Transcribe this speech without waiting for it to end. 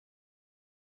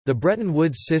The Bretton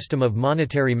Woods system of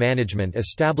monetary management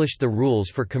established the rules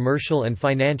for commercial and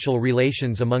financial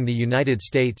relations among the United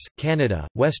States, Canada,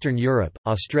 Western Europe,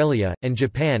 Australia, and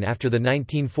Japan after the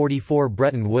 1944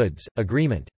 Bretton Woods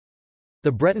Agreement.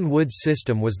 The Bretton Woods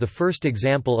system was the first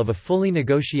example of a fully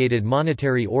negotiated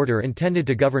monetary order intended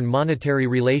to govern monetary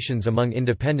relations among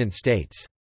independent states.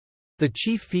 The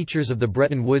chief features of the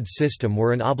Bretton Woods system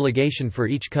were an obligation for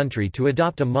each country to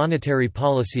adopt a monetary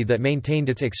policy that maintained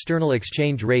its external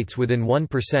exchange rates within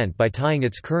 1% by tying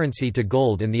its currency to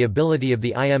gold and the ability of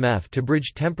the IMF to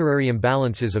bridge temporary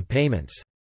imbalances of payments.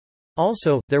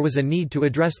 Also, there was a need to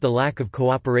address the lack of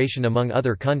cooperation among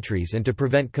other countries and to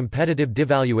prevent competitive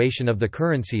devaluation of the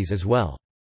currencies as well.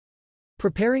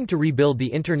 Preparing to rebuild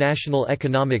the international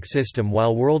economic system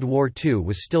while World War II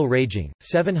was still raging,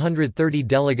 730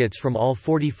 delegates from all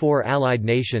 44 Allied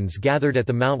nations gathered at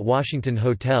the Mount Washington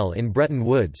Hotel in Bretton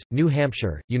Woods, New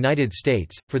Hampshire, United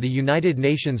States, for the United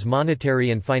Nations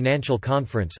Monetary and Financial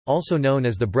Conference, also known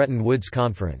as the Bretton Woods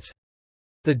Conference.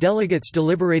 The delegates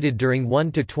deliberated during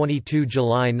 1–22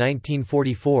 July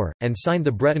 1944, and signed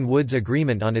the Bretton Woods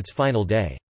Agreement on its final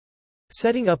day.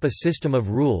 Setting up a system of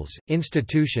rules,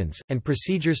 institutions, and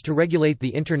procedures to regulate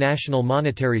the international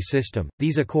monetary system,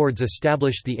 these accords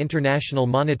established the International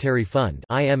Monetary Fund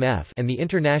 (IMF) and the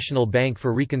International Bank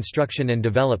for Reconstruction and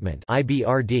Development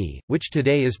 (IBRD), which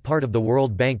today is part of the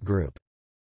World Bank Group.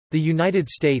 The United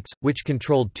States, which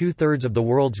controlled two-thirds of the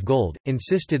world's gold,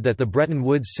 insisted that the Bretton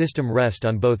Woods system rest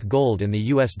on both gold and the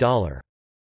US dollar.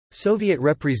 Soviet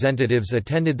representatives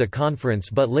attended the conference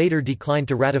but later declined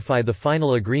to ratify the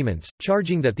final agreements,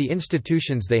 charging that the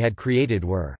institutions they had created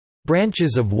were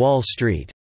branches of Wall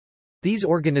Street. These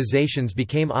organizations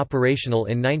became operational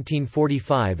in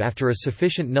 1945 after a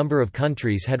sufficient number of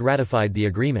countries had ratified the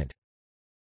agreement.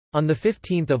 On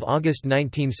 15 August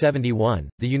 1971,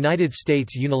 the United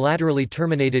States unilaterally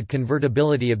terminated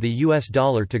convertibility of the US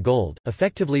dollar to gold,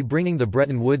 effectively bringing the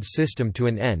Bretton Woods system to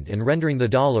an end and rendering the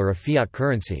dollar a fiat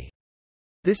currency.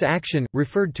 This action,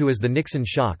 referred to as the Nixon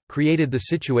shock, created the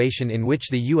situation in which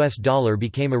the US dollar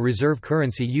became a reserve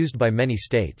currency used by many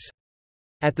states.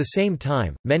 At the same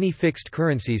time, many fixed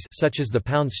currencies such as the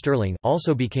pound sterling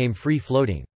also became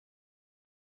free-floating.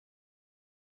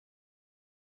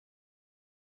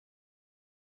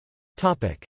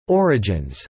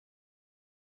 Origins.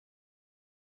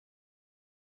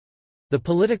 The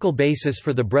political basis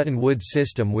for the Bretton Woods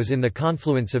system was in the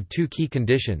confluence of two key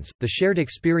conditions, the shared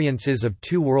experiences of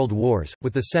two world wars,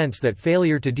 with the sense that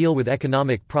failure to deal with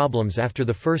economic problems after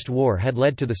the First War had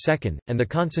led to the Second, and the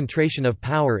concentration of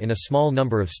power in a small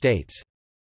number of states.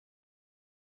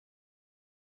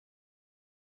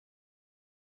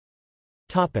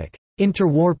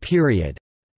 Interwar period.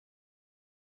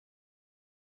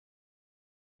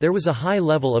 There was a high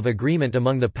level of agreement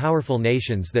among the powerful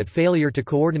nations that failure to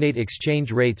coordinate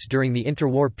exchange rates during the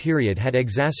interwar period had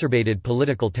exacerbated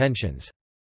political tensions.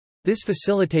 This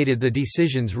facilitated the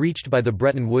decisions reached by the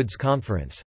Bretton Woods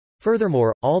Conference.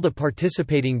 Furthermore, all the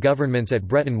participating governments at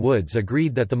Bretton Woods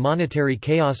agreed that the monetary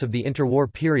chaos of the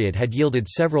interwar period had yielded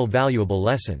several valuable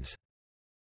lessons.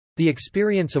 The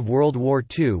experience of World War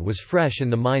II was fresh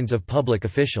in the minds of public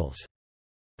officials.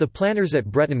 The planners at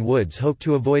Bretton Woods hoped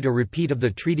to avoid a repeat of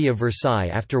the Treaty of Versailles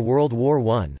after World War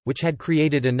I, which had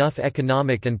created enough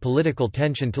economic and political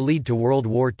tension to lead to World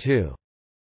War II.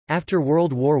 After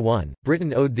World War I,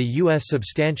 Britain owed the U.S.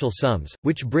 substantial sums,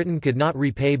 which Britain could not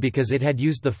repay because it had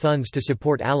used the funds to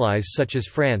support allies such as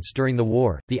France during the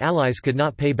war. The Allies could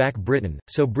not pay back Britain,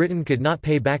 so Britain could not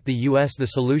pay back the U.S. The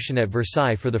solution at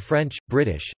Versailles for the French,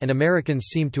 British, and Americans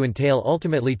seemed to entail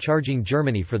ultimately charging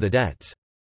Germany for the debts.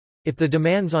 If the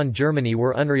demands on Germany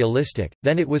were unrealistic,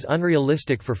 then it was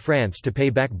unrealistic for France to pay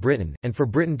back Britain, and for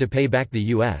Britain to pay back the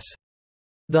US.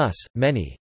 Thus,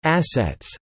 many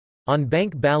assets on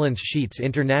bank balance sheets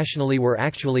internationally were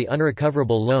actually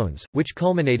unrecoverable loans, which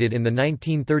culminated in the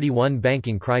 1931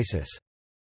 banking crisis.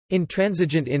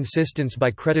 Intransigent insistence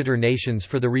by creditor nations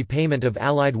for the repayment of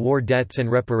Allied war debts and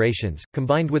reparations,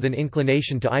 combined with an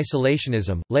inclination to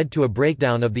isolationism, led to a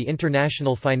breakdown of the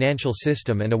international financial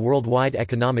system and a worldwide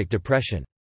economic depression.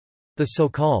 The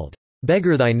so-called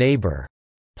 "beggar thy neighbor"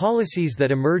 policies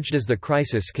that emerged as the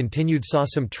crisis continued saw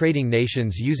some trading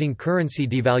nations using currency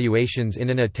devaluations in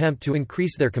an attempt to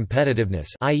increase their competitiveness,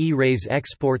 i.e. raise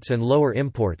exports and lower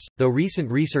imports, though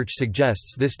recent research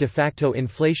suggests this de facto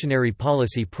inflationary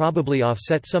policy probably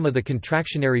offset some of the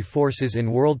contractionary forces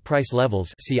in world price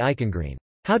levels. See Eichengreen,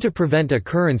 How to Prevent a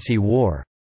Currency War.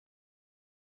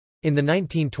 In the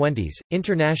 1920s,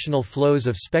 international flows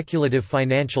of speculative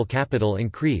financial capital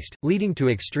increased, leading to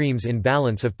extremes in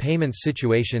balance of payments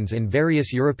situations in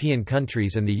various European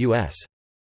countries and the U.S.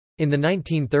 In the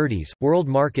 1930s, world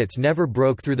markets never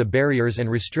broke through the barriers and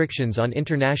restrictions on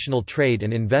international trade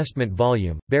and investment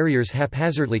volume, barriers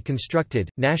haphazardly constructed,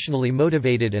 nationally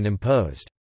motivated and imposed.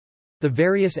 The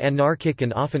various anarchic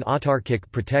and often autarkic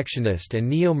protectionist and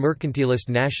neo-mercantilist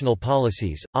national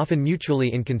policies, often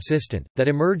mutually inconsistent, that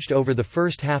emerged over the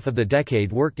first half of the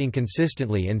decade worked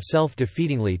inconsistently and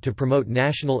self-defeatingly to promote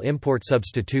national import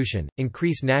substitution,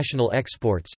 increase national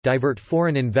exports, divert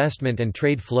foreign investment and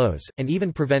trade flows, and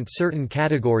even prevent certain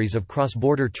categories of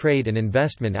cross-border trade and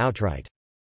investment outright.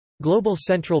 Global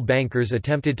central bankers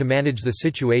attempted to manage the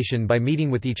situation by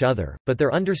meeting with each other, but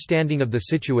their understanding of the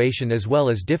situation as well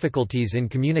as difficulties in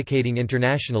communicating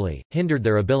internationally, hindered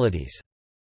their abilities.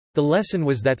 The lesson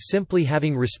was that simply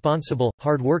having responsible,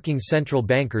 hard-working central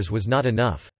bankers was not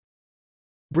enough.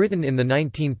 Britain in the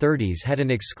 1930s had an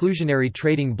exclusionary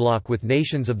trading bloc with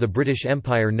nations of the British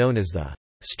Empire known as the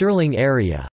Sterling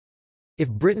Area. If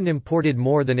Britain imported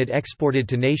more than it exported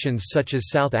to nations such as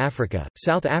South Africa,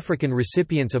 South African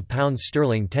recipients of pounds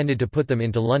sterling tended to put them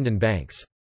into London banks.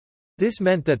 This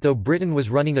meant that though Britain was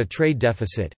running a trade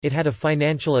deficit, it had a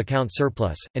financial account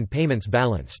surplus, and payments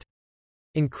balanced.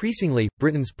 Increasingly,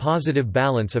 Britain's positive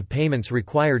balance of payments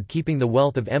required keeping the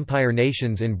wealth of empire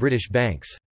nations in British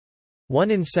banks. One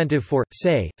incentive for,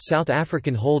 say, South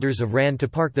African holders of rand to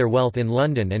park their wealth in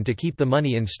London and to keep the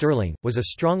money in sterling, was a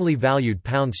strongly valued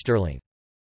pound sterling.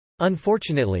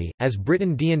 Unfortunately, as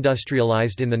Britain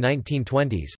deindustrialized in the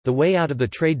 1920s, the way out of the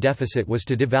trade deficit was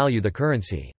to devalue the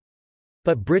currency.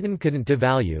 But Britain couldn't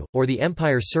devalue, or the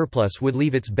empire surplus would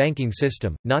leave its banking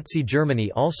system. Nazi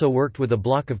Germany also worked with a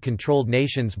bloc of controlled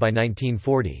nations by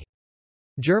 1940.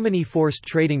 Germany forced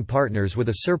trading partners with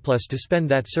a surplus to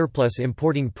spend that surplus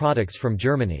importing products from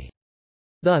Germany.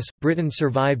 Thus, Britain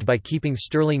survived by keeping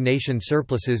sterling nation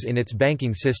surpluses in its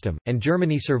banking system, and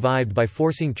Germany survived by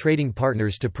forcing trading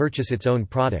partners to purchase its own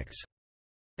products.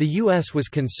 The U.S. was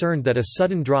concerned that a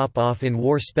sudden drop-off in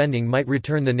war spending might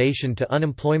return the nation to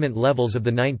unemployment levels of the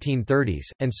 1930s,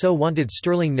 and so wanted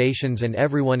sterling nations and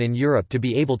everyone in Europe to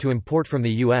be able to import from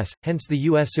the U.S., hence the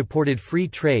U.S. supported free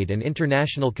trade and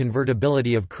international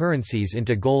convertibility of currencies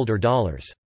into gold or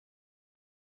dollars.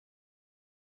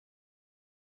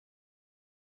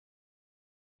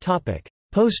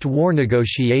 Post-war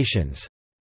negotiations.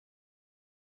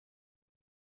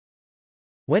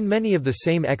 When many of the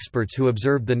same experts who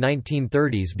observed the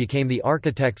 1930s became the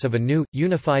architects of a new,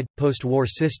 unified, post-war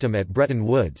system at Bretton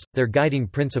Woods, their guiding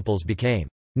principles became,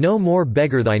 "No more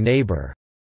beggar thy neighbor,"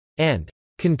 and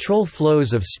 "Control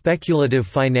flows of speculative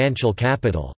financial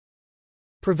capital."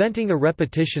 Preventing a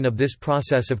repetition of this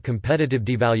process of competitive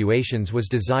devaluations was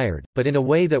desired, but in a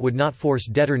way that would not force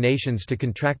debtor nations to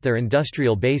contract their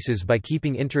industrial bases by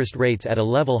keeping interest rates at a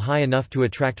level high enough to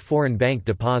attract foreign bank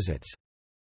deposits.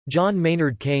 John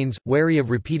Maynard Keynes, wary of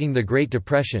repeating the Great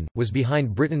Depression, was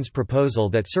behind Britain's proposal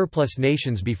that surplus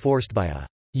nations be forced by a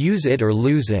 "use it or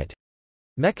lose it"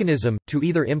 mechanism, to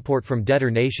either import from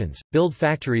debtor nations, build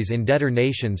factories in debtor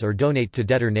nations or donate to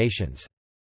debtor nations.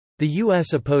 The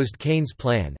U.S. opposed Keynes'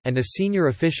 plan, and a senior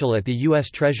official at the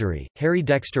U.S. Treasury, Harry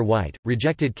Dexter White,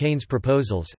 rejected Keynes'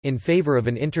 proposals, in favor of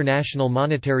an international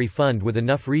monetary fund with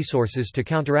enough resources to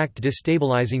counteract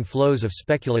destabilizing flows of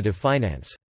speculative finance.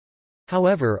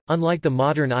 However, unlike the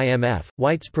modern IMF,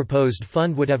 White's proposed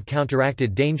fund would have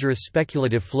counteracted dangerous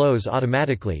speculative flows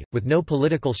automatically, with no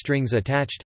political strings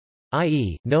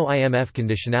attached—i.e., no IMF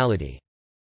conditionality.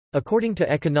 According to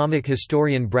economic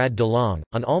historian Brad DeLong,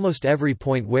 on almost every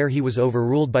point where he was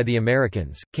overruled by the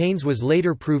Americans, Keynes was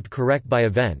later proved correct by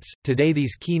events. Today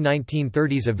these key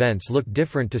 1930s events look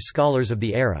different to scholars of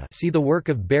the era. See the work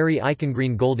of Barry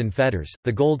Eichengreen Golden Fetters,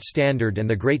 The Gold Standard and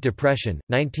the Great Depression,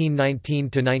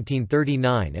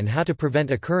 1919–1939 and How to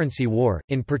Prevent a Currency War.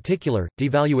 In particular,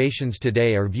 devaluations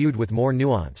today are viewed with more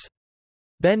nuance.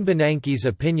 Ben Bernanke's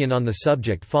opinion on the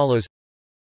subject follows.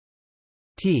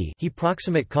 The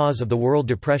proximate cause of the World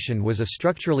Depression was a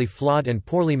structurally flawed and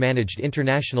poorly managed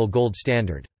international gold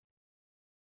standard.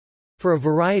 For a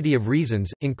variety of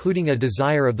reasons, including a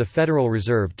desire of the Federal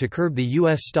Reserve to curb the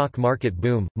U.S. stock market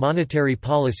boom, monetary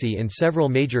policy in several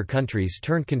major countries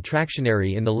turned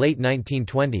contractionary in the late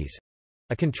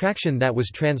 1920s—a contraction that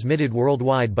was transmitted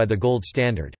worldwide by the gold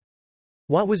standard.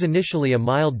 What was initially a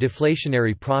mild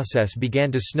deflationary process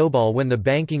began to snowball when the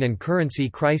banking and currency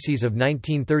crises of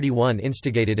 1931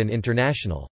 instigated an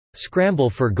international scramble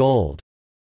for gold.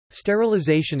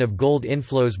 Sterilization of gold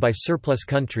inflows by surplus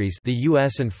countries, the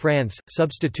US and France,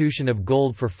 substitution of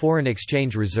gold for foreign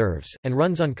exchange reserves, and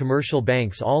runs on commercial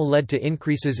banks all led to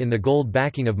increases in the gold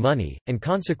backing of money, and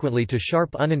consequently to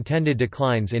sharp unintended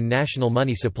declines in national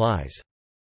money supplies.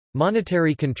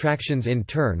 Monetary contractions in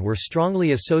turn were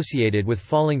strongly associated with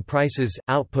falling prices,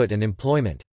 output and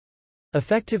employment.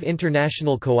 Effective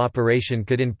international cooperation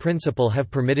could in principle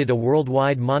have permitted a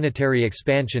worldwide monetary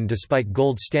expansion despite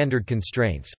gold standard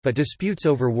constraints, but disputes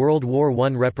over World War I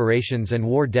reparations and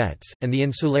war debts, and the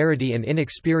insularity and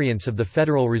inexperience of the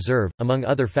Federal Reserve, among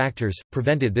other factors,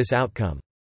 prevented this outcome.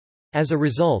 As a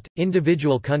result,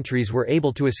 individual countries were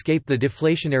able to escape the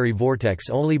deflationary vortex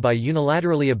only by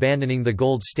unilaterally abandoning the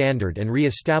gold standard and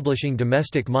re-establishing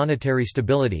domestic monetary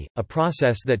stability, a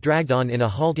process that dragged on in a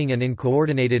halting and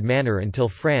uncoordinated manner until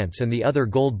France and the other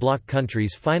gold bloc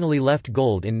countries finally left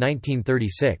gold in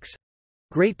 1936.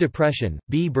 Great Depression,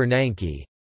 B. Bernanke.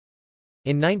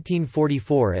 In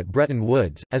 1944 at Bretton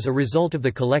Woods, as a result of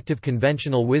the collective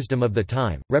conventional wisdom of the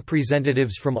time,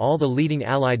 representatives from all the leading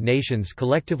Allied nations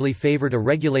collectively favored a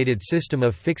regulated system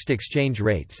of fixed exchange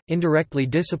rates, indirectly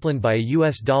disciplined by a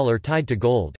US dollar tied to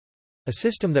gold—a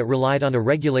system that relied on a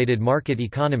regulated market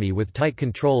economy with tight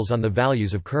controls on the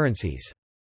values of currencies.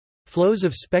 Flows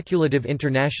of speculative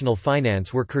international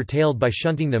finance were curtailed by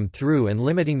shunting them through and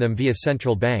limiting them via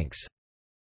central banks.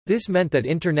 This meant that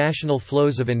international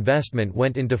flows of investment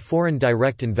went into foreign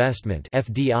direct investment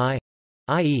 (FDI),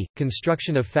 i.e.,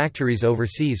 construction of factories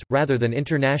overseas, rather than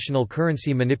international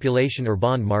currency manipulation or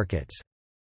bond markets.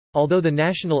 Although the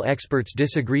national experts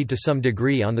disagreed to some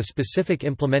degree on the specific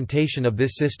implementation of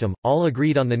this system, all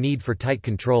agreed on the need for tight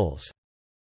controls.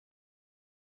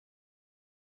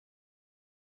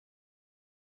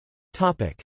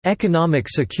 Economic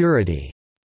security.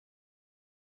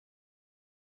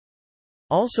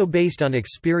 Also based on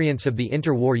experience of the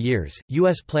interwar years,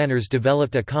 U.S. planners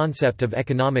developed a concept of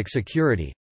economic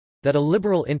security—that a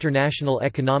liberal international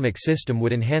economic system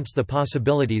would enhance the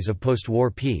possibilities of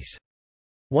post-war peace.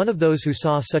 One of those who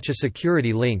saw such a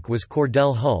security link was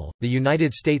Cordell Hull, the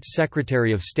United States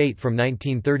Secretary of State from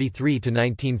 1933 to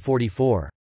 1944.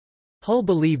 Hull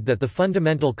believed that the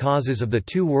fundamental causes of the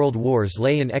two world wars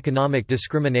lay in economic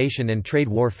discrimination and trade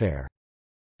warfare.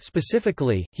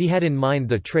 Specifically, he had in mind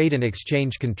the trade and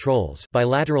exchange controls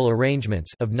bilateral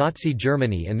arrangements of Nazi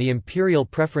Germany and the imperial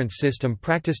preference system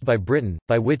practiced by Britain,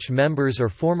 by which members or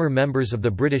former members of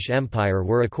the British Empire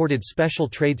were accorded special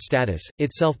trade status,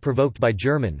 itself provoked by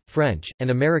German, French, and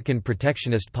American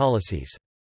protectionist policies.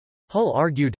 Hull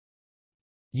argued,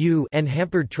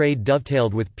 hampered trade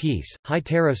dovetailed with peace, high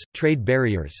tariffs, trade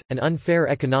barriers, and unfair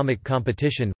economic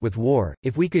competition, with war.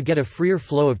 If we could get a freer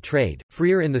flow of trade,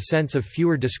 freer in the sense of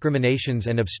fewer discriminations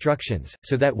and obstructions,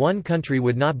 so that one country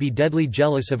would not be deadly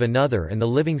jealous of another and the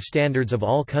living standards of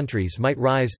all countries might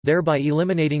rise, thereby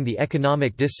eliminating the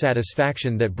economic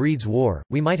dissatisfaction that breeds war,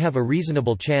 we might have a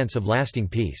reasonable chance of lasting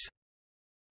peace.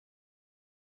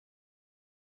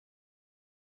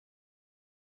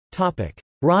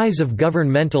 Rise of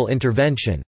governmental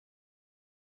intervention.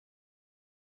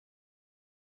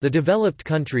 The developed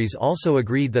countries also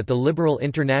agreed that the liberal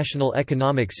international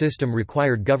economic system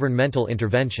required governmental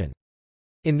intervention.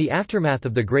 In the aftermath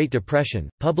of the Great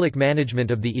Depression, public management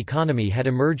of the economy had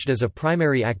emerged as a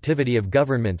primary activity of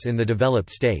governments in the developed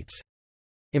states.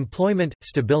 Employment,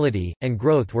 stability, and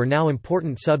growth were now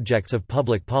important subjects of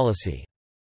public policy.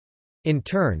 In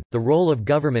turn, the role of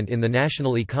government in the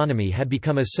national economy had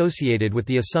become associated with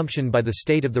the assumption by the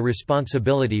state of the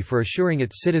responsibility for assuring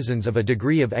its citizens of a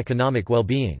degree of economic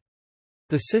well-being.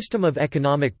 The system of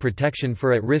economic protection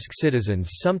for at-risk citizens,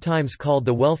 sometimes called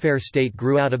the welfare state,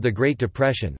 grew out of the Great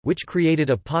Depression, which created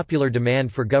a popular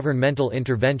demand for governmental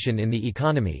intervention in the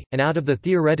economy, and out of the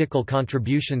theoretical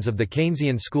contributions of the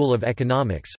Keynesian school of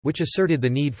economics, which asserted the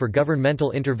need for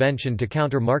governmental intervention to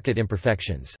counter market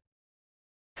imperfections.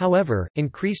 However,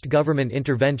 increased government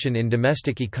intervention in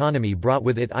domestic economy brought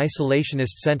with it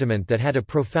isolationist sentiment that had a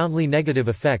profoundly negative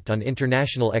effect on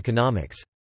international economics.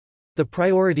 The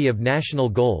priority of national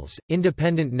goals,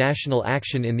 independent national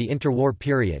action in the interwar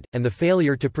period, and the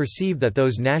failure to perceive that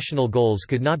those national goals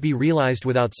could not be realized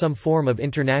without some form of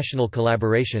international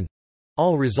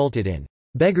collaboration—all resulted in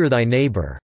 "beggar thy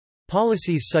neighbor"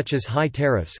 policies such as high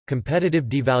tariffs, competitive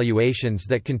devaluations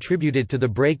that contributed to the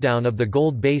breakdown of the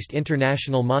gold-based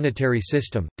international monetary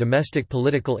system, domestic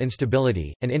political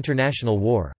instability, and international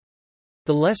war.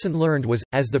 The lesson learned was,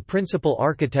 as the principal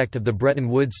architect of the Bretton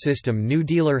Woods system, New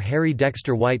Dealer Harry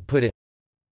Dexter White put it,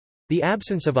 "The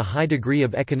absence of a high degree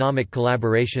of economic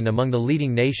collaboration among the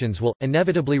leading nations will,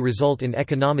 inevitably result in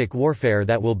economic warfare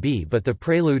that will be but the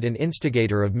prelude and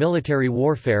instigator of military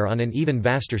warfare on an even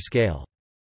vaster scale."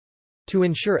 To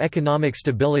ensure economic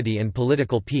stability and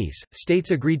political peace,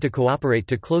 states agreed to cooperate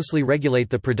to closely regulate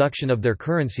the production of their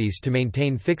currencies to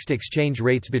maintain fixed exchange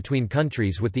rates between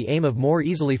countries with the aim of more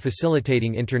easily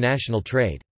facilitating international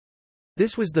trade.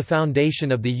 This was the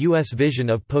foundation of the U.S. vision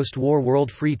of post-war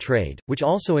world free trade, which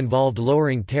also involved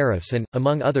lowering tariffs and,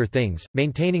 among other things,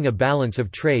 maintaining a balance of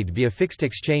trade via fixed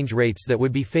exchange rates that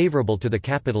would be favorable to the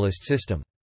capitalist system.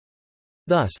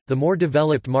 Thus, the more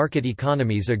developed market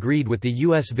economies agreed with the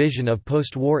U.S. vision of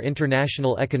post-war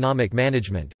international economic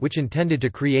management, which intended to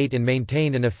create and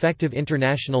maintain an effective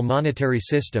international monetary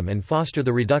system and foster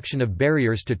the reduction of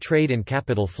barriers to trade and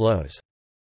capital flows.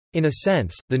 In a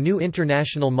sense, the new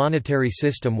international monetary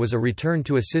system was a return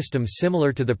to a system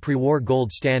similar to the pre-war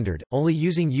gold standard, only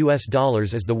using US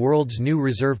dollars as the world's new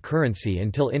reserve currency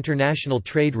until international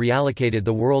trade reallocated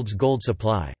the world's gold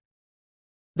supply.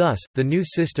 Thus, the new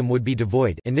system would be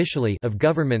devoid initially of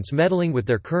governments meddling with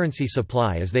their currency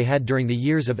supply as they had during the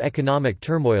years of economic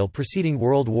turmoil preceding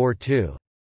World War II.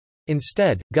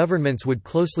 Instead, governments would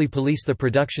closely police the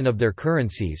production of their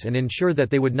currencies and ensure that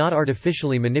they would not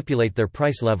artificially manipulate their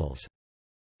price levels.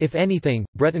 If anything,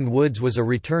 Bretton Woods was a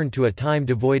return to a time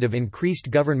devoid of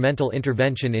increased governmental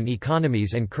intervention in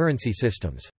economies and currency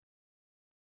systems.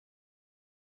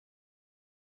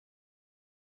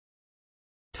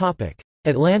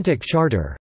 Atlantic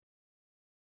Charter.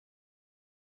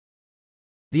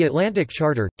 The Atlantic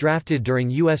Charter, drafted during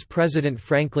U.S. President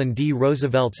Franklin D.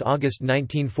 Roosevelt's August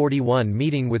 1941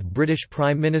 meeting with British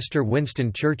Prime Minister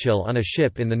Winston Churchill on a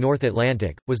ship in the North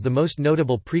Atlantic, was the most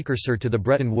notable precursor to the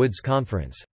Bretton Woods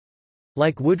Conference.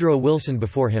 Like Woodrow Wilson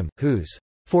before him, whose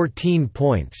 14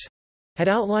 points had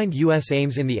outlined U.S.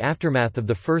 aims in the aftermath of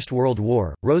the First World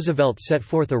War, Roosevelt set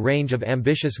forth a range of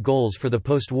ambitious goals for the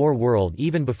post-war world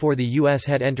even before the U.S.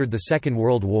 had entered the Second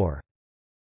World War.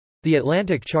 The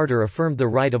Atlantic Charter affirmed the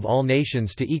right of all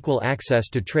nations to equal access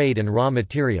to trade and raw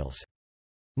materials.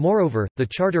 Moreover, the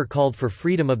Charter called for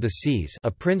freedom of the seas,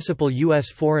 a principal U.S.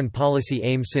 foreign policy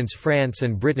aim since France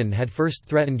and Britain had first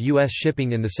threatened U.S.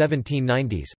 shipping in the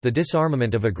 1790s, the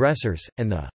disarmament of aggressors,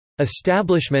 and the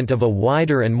establishment of a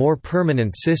wider and more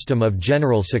permanent system of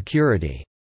general security.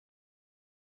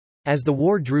 As the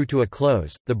war drew to a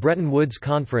close, the Bretton Woods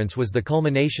Conference was the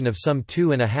culmination of some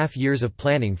 2.5 years of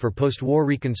planning for post-war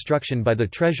reconstruction by the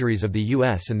treasuries of the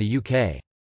US and the UK.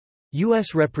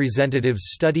 U.S.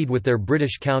 representatives studied with their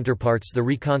British counterparts the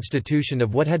reconstitution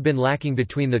of what had been lacking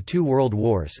between the two world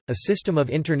wars, a system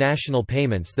of international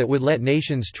payments that would let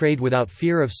nations trade without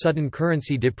fear of sudden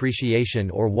currency depreciation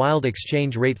or wild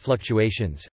exchange rate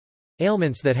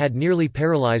fluctuations—ailments that had nearly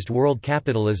paralyzed world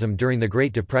capitalism during the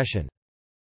Great Depression.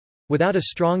 Without a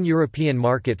strong European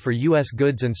market for U.S.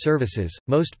 goods and services,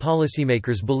 most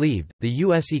policymakers believed, the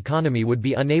U.S. economy would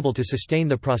be unable to sustain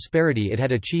the prosperity it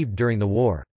had achieved during the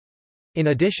war. In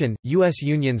addition, U.S.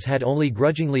 unions had only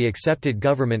grudgingly accepted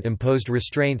government-imposed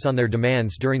restraints on their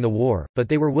demands during the war, but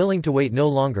they were willing to wait no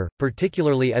longer,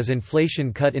 particularly as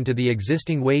inflation cut into the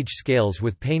existing wage scales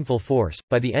with painful force.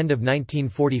 By the end of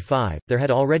 1945, there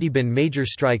had already been major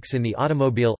strikes in the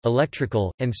automobile,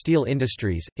 electrical, and steel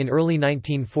industries. In early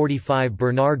 1945,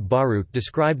 Bernard Baruch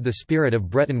described the spirit of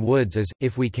Bretton Woods as,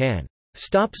 "If we can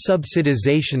stop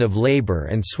subsidization of labor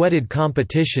and sweated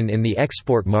competition in the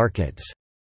export markets,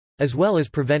 as well as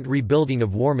prevent rebuilding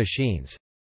of war machines.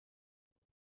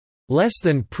 Less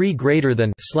than pre greater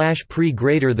than / pre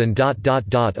greater than ...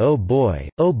 oh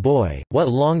boy, what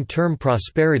long-term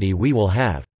prosperity we will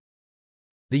have."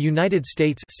 The United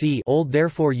States old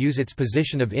therefore use its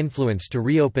position of influence to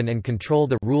reopen and control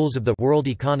the rules of the world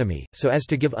economy, so as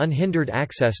to give unhindered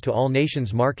access to all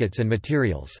nations' markets and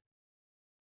materials.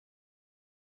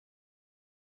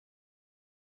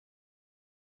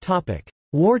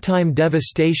 Wartime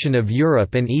devastation of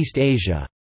Europe and East Asia.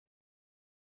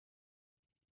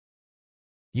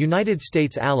 United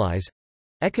States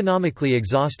allies—economically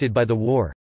exhausted by the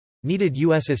war—needed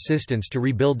U.S. assistance to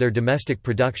rebuild their domestic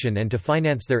production and to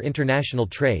finance their international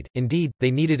trade. Indeed,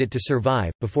 they needed it to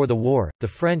survive. Before the war, the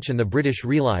French and the British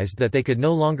realized that they could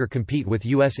no longer compete with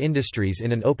U.S. industries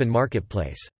in an open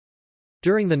marketplace.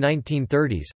 During the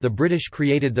 1930s, the British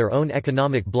created their own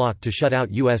economic bloc to shut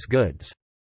out U.S. goods.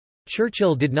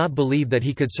 Churchill did not believe that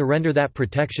he could surrender that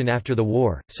protection after the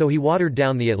war, so he watered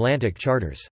down the Atlantic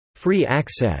Charter's free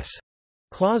access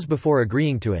clause before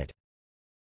agreeing to it.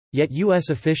 Yet U.S.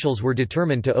 officials were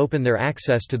determined to open their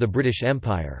access to the British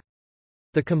Empire.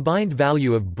 The combined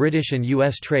value of British and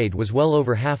U.S. trade was well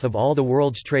over half of all the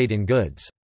world's trade in goods.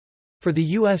 For the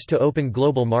U.S. to open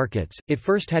global markets, it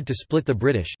first had to split the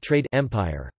British trade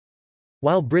empire.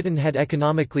 While Britain had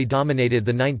economically dominated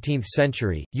the 19th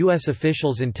century, U.S.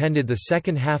 officials intended the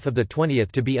second half of the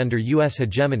 20th to be under U.S.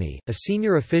 hegemony. A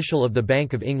senior official of the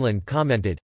Bank of England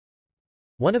commented,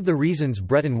 One of the reasons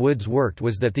Bretton Woods worked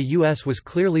was that the U.S. was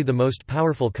clearly the most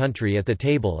powerful country at the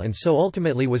table and so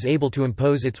ultimately was able to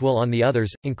impose its will on the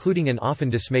others, including an often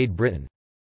dismayed Britain.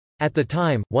 At the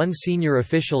time, one senior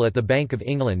official at the Bank of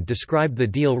England described the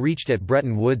deal reached at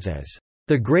Bretton Woods as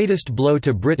the greatest blow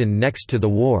to Britain next to the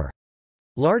war,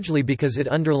 largely because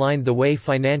it underlined the way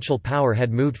financial power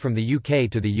had moved from the UK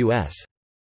to the US.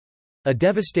 A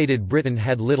devastated Britain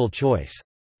had little choice.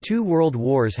 2 world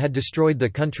wars had destroyed the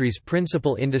country's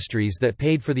principal industries that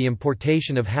paid for the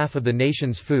importation of half of the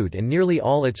nation's food and nearly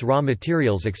all its raw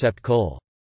materials except coal.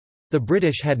 The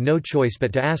British had no choice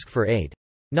but to ask for aid.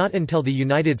 Not until the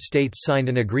United States signed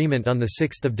an agreement on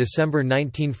 6 December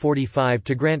 1945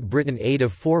 to grant Britain aid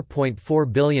of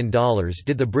 $4.4 billion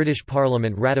did the British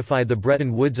Parliament ratify the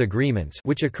Bretton Woods Agreements,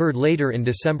 which occurred later in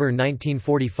December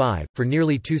 1945. For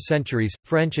nearly 2 centuries,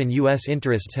 French and U.S.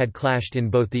 interests had clashed in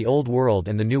both the Old World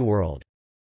and the New World.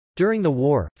 During the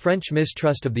war, French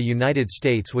mistrust of the United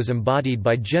States was embodied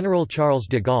by General Charles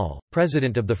de Gaulle,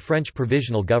 president of the French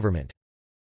Provisional Government.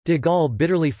 De Gaulle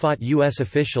bitterly fought U.S.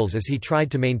 officials as he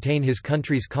tried to maintain his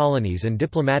country's colonies and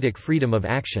diplomatic freedom of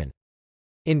action.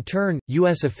 In turn,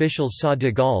 U.S. officials saw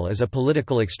de Gaulle as a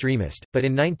political extremist, but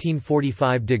in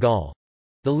 1945 de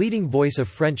Gaulle—the leading voice of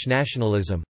French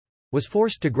nationalism—was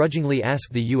forced to grudgingly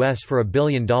ask the U.S. for a $1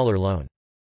 billion loan.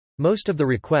 Most of the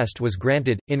request was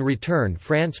granted. In return,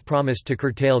 France promised to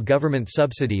curtail government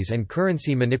subsidies and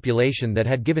currency manipulation that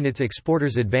had given its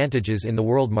exporters advantages in the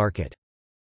world market.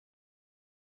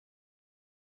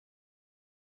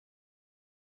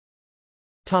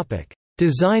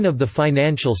 Design of the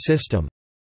financial system.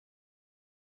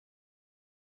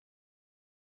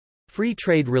 Free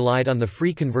trade relied on the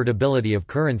free convertibility of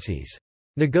currencies.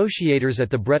 Negotiators at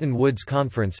the Bretton Woods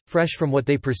Conference, fresh from what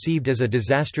they perceived as a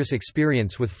disastrous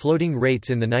experience with floating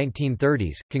rates in the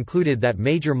 1930s, concluded that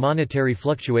major monetary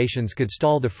fluctuations could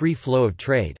stall the free flow of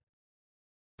trade.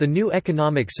 The new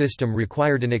economic system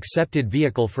required an accepted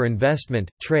vehicle for investment,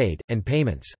 trade, and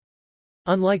payments.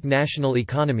 Unlike national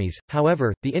economies,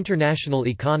 however, the international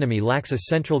economy lacks a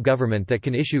central government that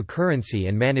can issue currency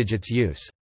and manage its use.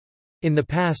 In the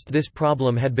past this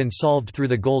problem had been solved through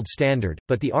the gold standard,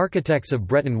 but the architects of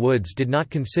Bretton Woods did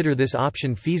not consider this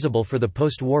option feasible for the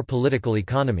post-war political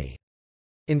economy.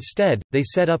 Instead, they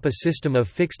set up a system of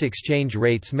fixed exchange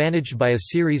rates managed by a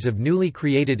series of newly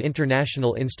created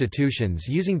international institutions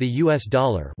using the US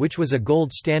dollar, which was a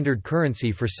gold standard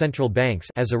currency for central banks,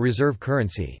 as a reserve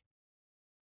currency.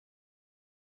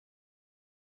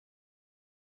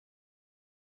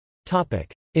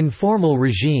 Informal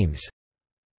regimes.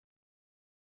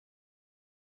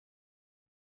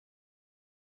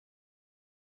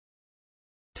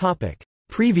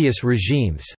 Previous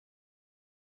regimes.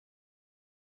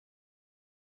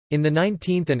 In the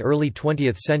 19th and early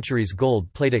 20th centuries,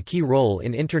 gold played a key role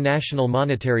in international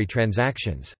monetary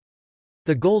transactions.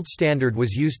 The gold standard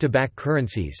was used to back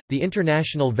currencies. The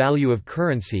international value of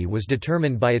currency was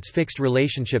determined by its fixed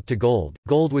relationship to gold.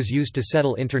 Gold was used to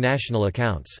settle international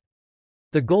accounts.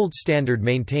 The gold standard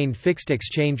maintained fixed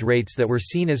exchange rates that were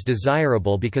seen as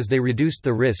desirable because they reduced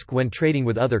the risk when trading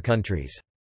with other countries.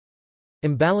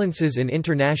 Imbalances in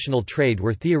international trade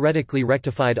were theoretically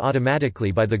rectified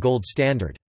automatically by the gold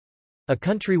standard. A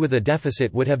country with a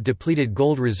deficit would have depleted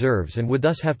gold reserves and would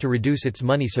thus have to reduce its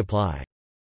money supply.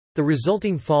 The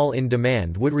resulting fall in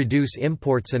demand would reduce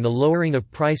imports and the lowering of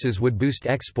prices would boost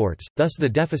exports, thus the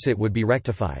deficit would be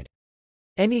rectified.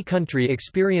 Any country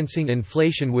experiencing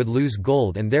inflation would lose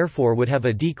gold and therefore would have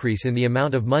a decrease in the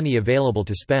amount of money available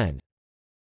to spend.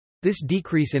 This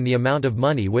decrease in the amount of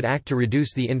money would act to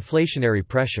reduce the inflationary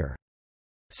pressure.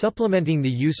 Supplementing the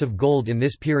use of gold in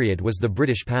this period was the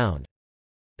British pound.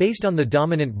 Based on the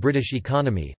dominant British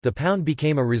economy, the pound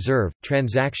became a reserve,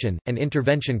 transaction, and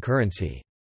intervention currency.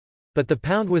 But the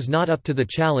pound was not up to the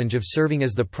challenge of serving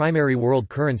as the primary world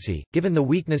currency, given the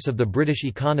weakness of the British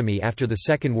economy after the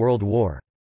Second World War.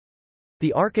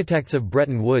 The architects of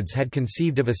Bretton Woods had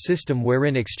conceived of a system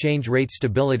wherein exchange rate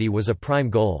stability was a prime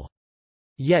goal.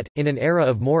 Yet, in an era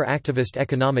of more activist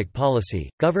economic policy,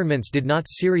 governments did not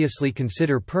seriously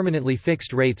consider permanently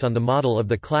fixed rates on the model of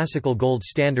the classical gold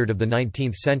standard of the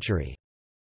 19th century.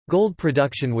 Gold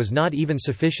production was not even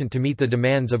sufficient to meet the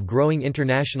demands of growing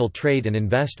international trade and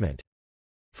investment.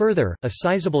 Further, a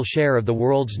sizable share of the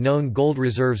world's known gold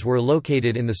reserves were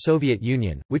located in the Soviet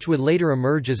Union, which would later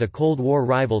emerge as a Cold War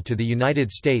rival to the United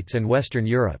States and Western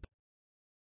Europe.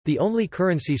 The only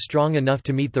currency strong enough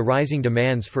to meet the rising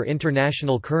demands for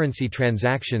international currency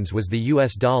transactions was the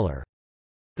US dollar.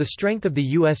 The strength of the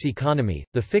U.S. economy,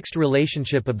 the fixed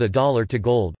relationship of the dollar to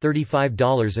gold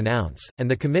 $35 an ounce, and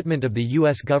the commitment of the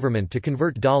U.S. government to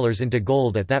convert dollars into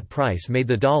gold at that price made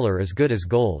the dollar as good as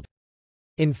gold.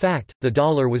 In fact, the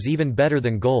dollar was even better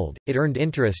than gold, it earned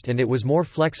interest and it was more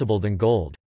flexible than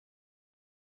gold.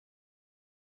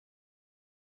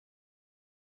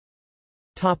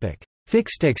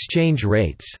 Fixed exchange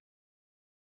rates.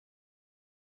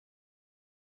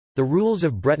 The rules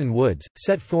of Bretton Woods,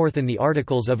 set forth in the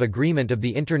Articles of Agreement of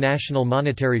the International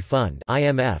Monetary Fund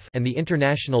 (IMF) and the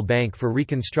International Bank for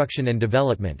Reconstruction and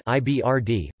Development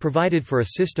 (IBRD), provided for a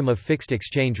system of fixed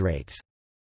exchange rates.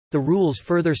 The rules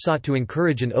further sought to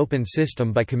encourage an open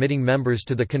system by committing members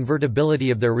to the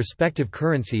convertibility of their respective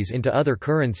currencies into other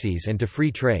currencies and to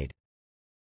free trade.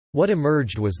 What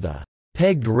emerged was the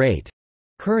pegged rate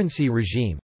currency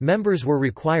regime. Members were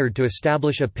required to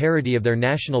establish a parity of their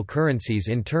national currencies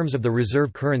in terms of the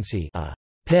reserve currency, a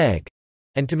peg,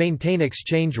 and to maintain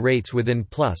exchange rates within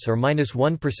plus or minus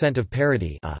 1% of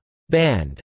parity, a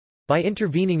band, by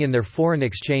intervening in their foreign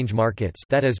exchange markets,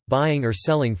 that is, buying or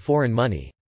selling foreign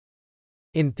money.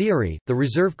 In theory, the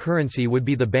reserve currency would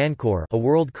be the Bancor, a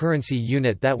world currency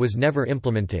unit that was never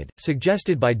implemented,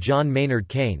 suggested by John Maynard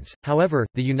Keynes. However,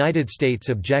 the United States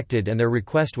objected and their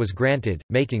request was granted,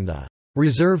 making the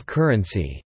reserve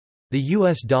currency the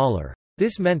U.S. dollar.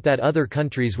 This meant that other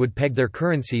countries would peg their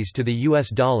currencies to the U.S.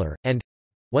 dollar, and,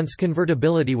 once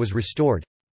convertibility was restored,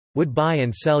 would buy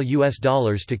and sell U.S.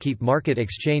 dollars to keep market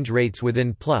exchange rates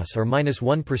within plus or minus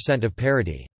 1% of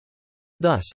parity.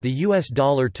 Thus, the U.S.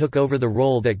 dollar took over the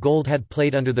role that gold had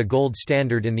played under the gold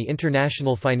standard in the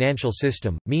international financial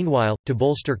system. Meanwhile, to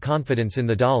bolster confidence in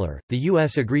the dollar, the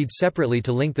U.S. agreed separately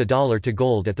to link the dollar to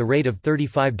gold at the rate of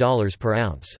 $35 per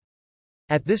ounce.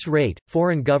 At this rate,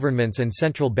 foreign governments and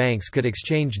central banks could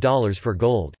exchange dollars for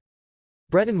gold.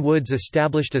 Bretton Woods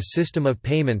established a system of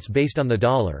payments based on the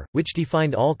dollar, which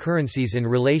defined all currencies in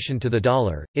relation to the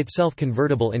dollar, itself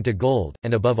convertible into gold,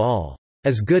 and above all,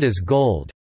 as good as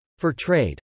gold. For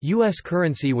trade. U.S.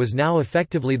 currency was now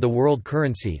effectively the world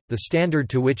currency, the standard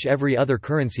to which every other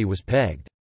currency was pegged.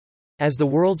 As the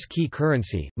world's key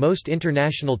currency, most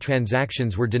international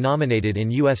transactions were denominated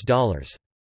in U.S. dollars.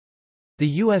 The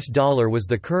U.S. dollar was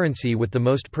the currency with the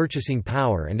most purchasing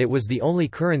power and it was the only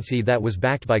currency that was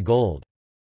backed by gold.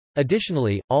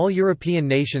 Additionally, all European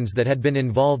nations that had been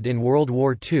involved in World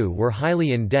War II were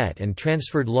highly in debt and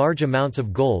transferred large amounts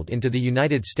of gold into the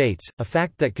United States, a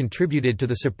fact that contributed to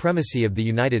the supremacy of the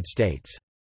United States.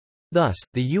 Thus,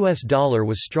 the U.S. dollar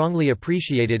was strongly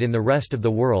appreciated in the rest of the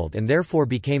world and therefore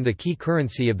became the key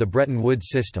currency of the Bretton Woods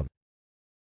system.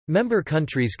 Member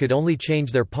countries could only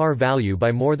change their par value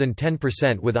by more than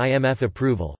 10% with IMF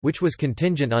approval, which was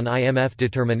contingent on IMF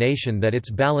determination that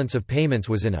its balance of payments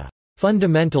was in a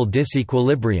fundamental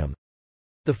disequilibrium.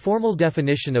 The formal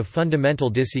definition of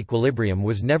fundamental disequilibrium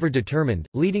was never determined,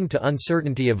 leading to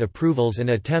uncertainty of approvals and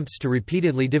attempts to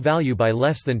repeatedly devalue by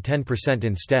less than 10%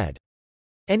 instead.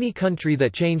 Any country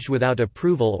that changed without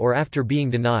approval or after being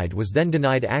denied was then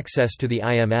denied access to the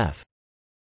IMF.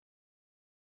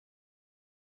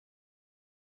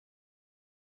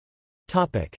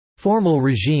 Formal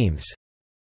regimes.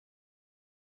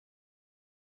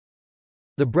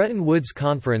 The Bretton Woods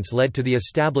Conference led to the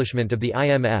establishment of the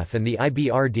IMF and the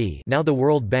IBRD, now the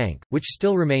World Bank, which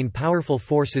still remain powerful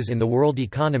forces in the world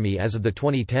economy as of the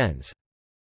 2010s.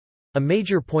 A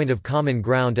major point of common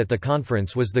ground at the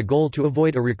conference was the goal to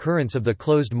avoid a recurrence of the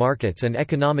closed markets and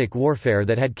economic warfare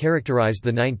that had characterized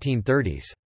the 1930s.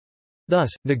 Thus,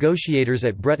 negotiators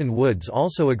at Bretton Woods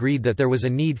also agreed that there was a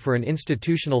need for an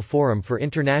institutional forum for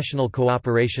international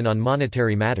cooperation on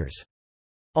monetary matters.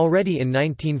 Already in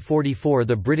 1944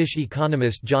 the British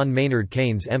economist John Maynard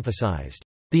Keynes emphasized,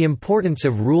 "...the importance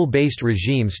of rule-based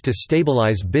regimes to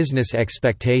stabilize business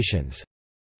expectations",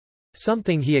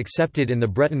 something he accepted in the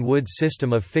Bretton Woods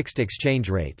system of fixed exchange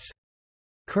rates.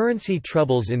 Currency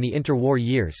troubles in the interwar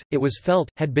years, it was felt,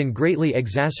 had been greatly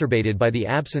exacerbated by the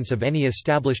absence of any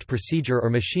established procedure or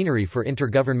machinery for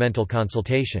intergovernmental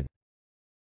consultation.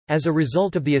 As a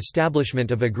result of the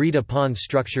establishment of agreed-upon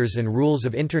structures and rules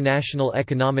of international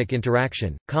economic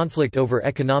interaction, conflict over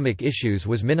economic issues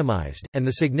was minimized, and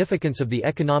the significance of the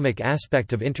economic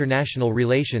aspect of international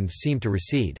relations seemed to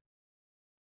recede.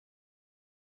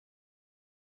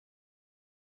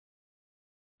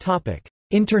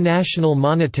 International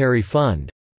Monetary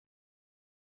Fund.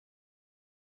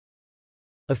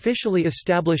 Officially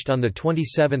established on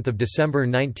 27 December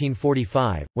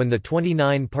 1945, when the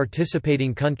 29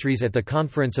 participating countries at the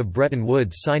Conference of Bretton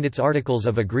Woods signed its Articles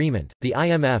of Agreement, the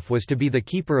IMF was to be the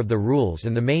keeper of the rules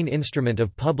and the main instrument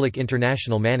of public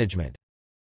international management.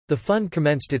 The fund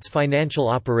commenced its financial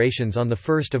operations on 1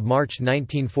 March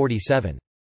 1947.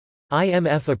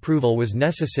 IMF approval was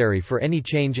necessary for any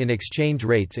change in exchange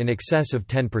rates in excess of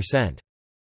 10%.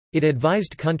 It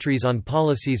advised countries on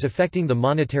policies affecting the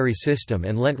monetary system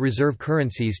and lent reserve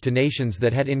currencies to nations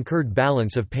that had incurred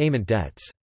balance of payment debts.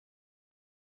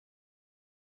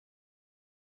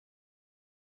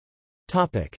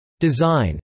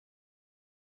 Design.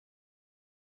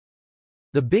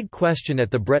 The big question at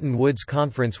the Bretton Woods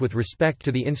Conference with respect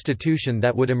to the institution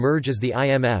that would emerge as the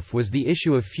IMF was the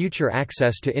issue of future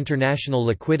access to international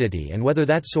liquidity and whether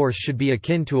that source should be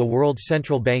akin to a world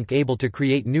central bank able to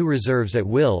create new reserves at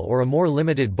will or a more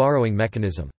limited borrowing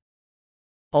mechanism.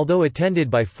 Although attended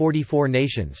by 44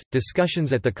 nations,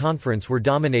 discussions at the conference were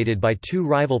dominated by two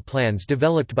rival plans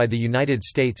developed by the United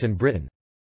States and Britain.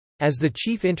 As the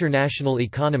chief international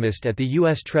economist at the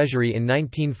U.S. Treasury in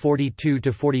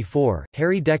 1942–44,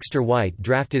 Harry Dexter White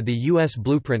drafted the U.S.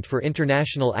 Blueprint for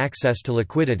International Access to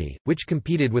Liquidity, which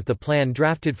competed with the plan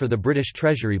drafted for the British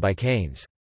Treasury by Keynes.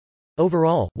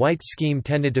 Overall, White's scheme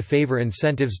tended to favor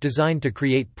incentives designed to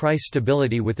create price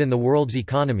stability within the world's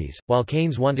economies, while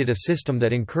Keynes wanted a system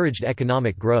that encouraged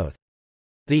economic growth.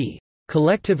 The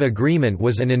collective agreement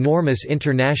was an enormous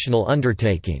international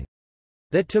undertaking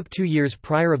that took 2 years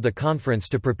prior of the conference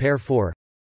to prepare for.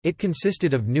 It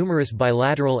consisted of numerous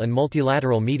bilateral and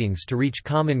multilateral meetings to reach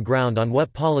common ground on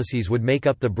what policies would make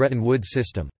up the Bretton Woods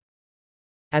system.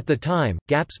 At the time,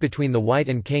 gaps between the White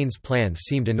and Keynes plans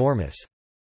seemed enormous.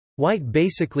 White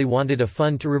basically wanted a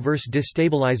fund to reverse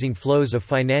destabilizing flows of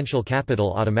financial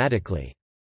capital automatically.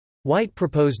 White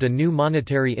proposed a new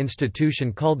monetary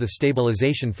institution called the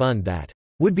Stabilization Fund that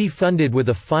would be funded with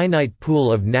a finite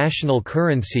pool of national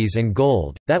currencies and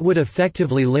gold, that would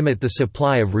effectively limit the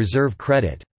supply of reserve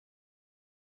credit.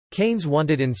 Keynes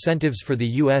wanted incentives for the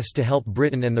U.S. to help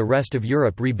Britain and the rest of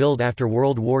Europe rebuild after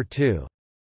World War II.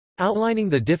 Outlining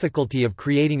the difficulty of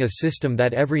creating a system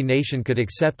that every nation could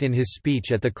accept in his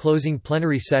speech at the closing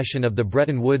plenary session of the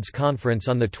Bretton Woods Conference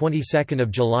on the 22nd of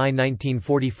July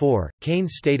 1944,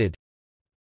 Keynes stated,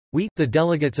 "We, the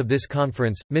delegates of this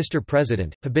conference, Mr.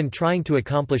 President, have been trying to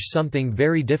accomplish something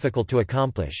very difficult to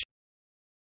accomplish.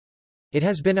 It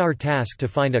has been our task to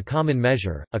find a common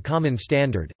measure, a common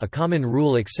standard, a common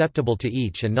rule acceptable to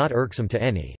each and not irksome to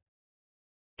any."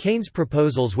 Keynes'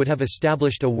 proposals would have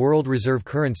established a world reserve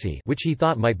currency, which he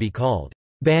thought might be called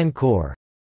Bancor,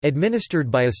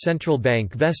 administered by a central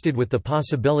bank vested with the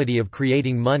possibility of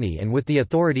creating money and with the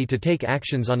authority to take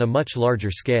actions on a much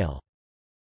larger scale.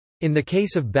 In the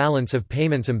case of balance of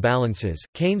payments imbalances,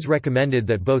 Keynes recommended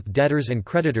that both debtors and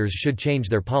creditors should change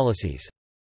their policies.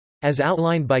 As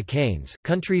outlined by Keynes,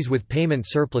 countries with payment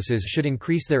surpluses should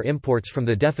increase their imports from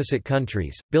the deficit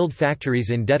countries, build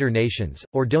factories in debtor nations,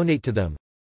 or donate to them,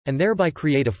 and thereby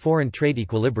create a foreign trade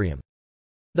equilibrium.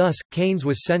 Thus, Keynes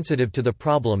was sensitive to the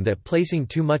problem that placing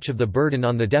too much of the burden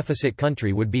on the deficit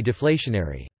country would be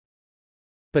deflationary.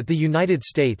 But the United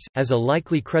States, as a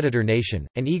likely creditor nation,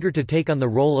 and eager to take on the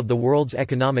role of the world's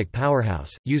economic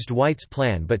powerhouse, used White's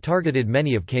plan but targeted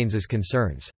many of Keynes's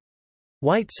concerns.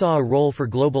 White saw a role for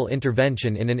global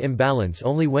intervention in an imbalance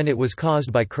only when it was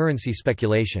caused by currency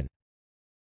speculation.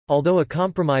 Although a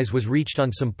compromise was reached on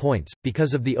some points,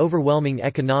 because of the overwhelming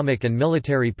economic and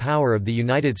military power of the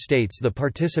United States, the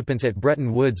participants at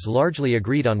Bretton Woods largely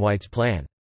agreed on White's plan.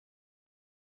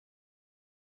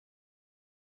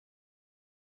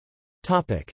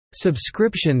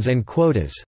 Subscriptions and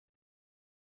quotas.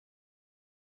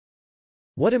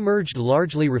 What emerged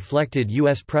largely reflected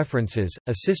U.S. preferences,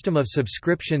 a system of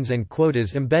subscriptions and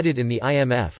quotas embedded in the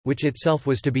IMF, which itself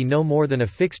was to be no more than a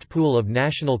fixed pool of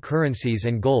national currencies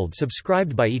and gold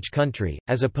subscribed by each country,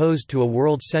 as opposed to a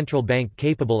world central bank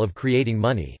capable of creating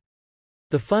money.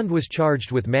 The fund was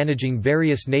charged with managing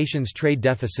various nations' trade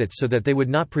deficits so that they would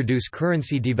not produce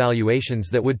currency devaluations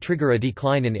that would trigger a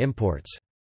decline in imports.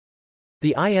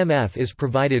 The IMF is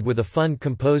provided with a fund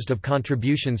composed of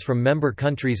contributions from member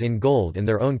countries in gold and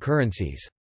their own currencies.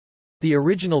 The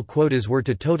original quotas were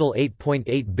to total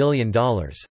 $8.8 billion.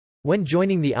 When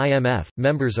joining the IMF,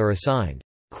 members are assigned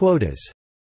quotas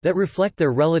that reflect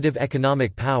their relative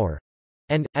economic power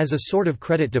and, as a sort of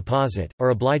credit deposit,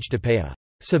 are obliged to pay a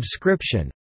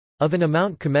subscription of an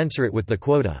amount commensurate with the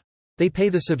quota. They pay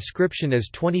the subscription as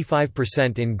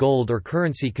 25% in gold or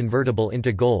currency convertible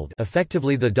into gold,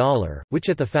 effectively the dollar, which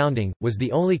at the founding, was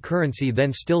the only currency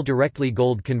then still directly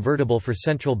gold convertible for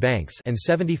central banks, and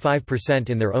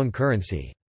 75% in their own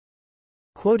currency.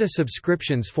 Quota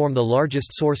subscriptions form the largest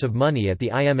source of money at the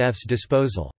IMF's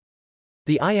disposal.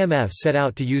 The IMF set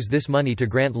out to use this money to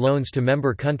grant loans to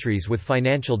member countries with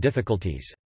financial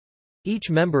difficulties.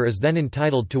 Each member is then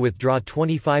entitled to withdraw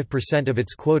 25% of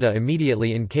its quota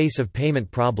immediately in case of payment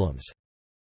problems.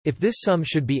 If this sum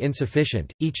should be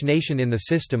insufficient, each nation in the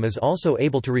system is also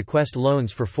able to request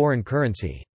loans for foreign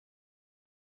currency.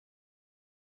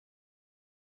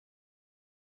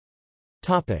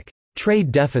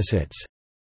 Trade deficits.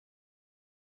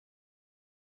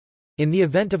 In the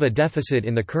event of a deficit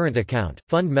in the current account,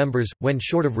 fund members, when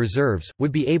short of reserves,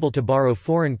 would be able to borrow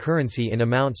foreign currency in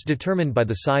amounts determined by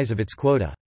the size of its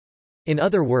quota. In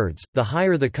other words, the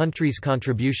higher the country's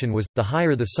contribution was, the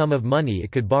higher the sum of money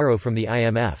it could borrow from the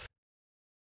IMF.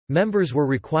 Members were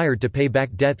required to pay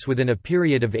back debts within a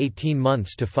period of 18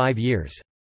 months to 5 years.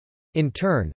 In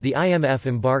turn, the IMF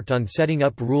embarked on setting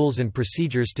up rules and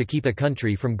procedures to keep a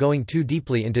country from going too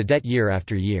deeply into debt year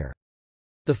after year.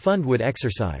 The fund would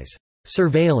exercise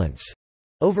surveillance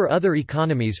over other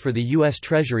economies for the U.S.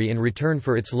 Treasury in return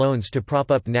for its loans to prop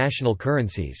up national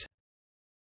currencies.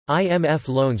 IMF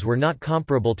loans were not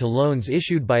comparable to loans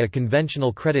issued by a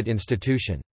conventional credit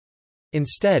institution.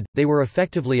 Instead, they were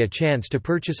effectively a chance to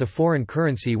purchase a foreign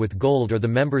currency with gold or the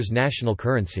member's national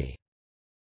currency.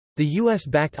 The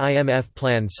U.S.-backed IMF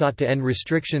plan sought to end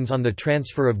restrictions on the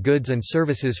transfer of goods and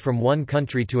services from one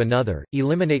country to another,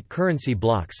 eliminate currency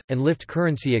blocks, and lift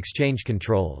currency exchange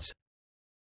controls.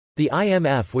 The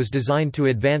IMF was designed to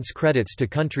advance credits to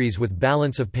countries with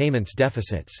balance of payments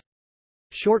deficits.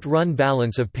 Short-run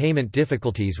balance of payment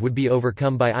difficulties would be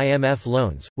overcome by IMF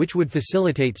loans, which would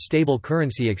facilitate stable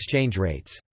currency exchange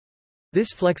rates.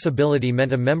 This flexibility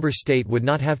meant a member state would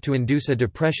not have to induce a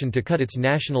depression to cut its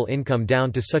national income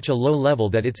down to such a low level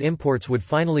that its imports would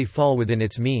finally fall within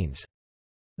its means.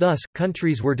 Thus,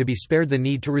 countries were to be spared the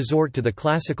need to resort to the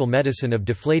classical medicine of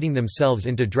deflating themselves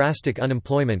into drastic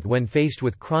unemployment when faced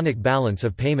with chronic balance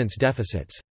of payments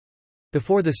deficits.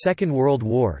 Before the Second World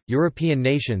War, European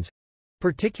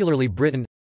nations—particularly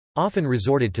Britain—often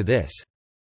resorted to this.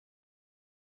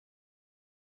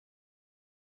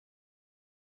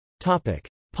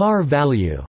 Par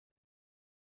value.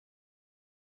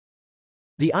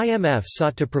 The IMF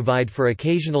sought to provide for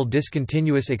occasional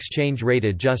discontinuous exchange rate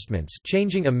adjustments,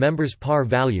 changing a member's par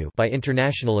value by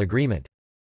international agreement.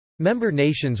 Member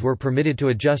nations were permitted to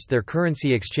adjust their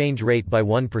currency exchange rate by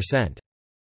 1%.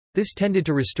 This tended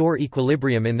to restore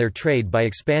equilibrium in their trade by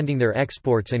expanding their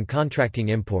exports and contracting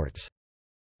imports.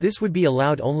 This would be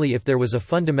allowed only if there was a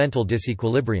fundamental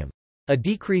disequilibrium. A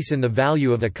decrease in the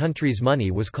value of a country's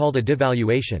money was called a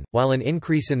devaluation, while an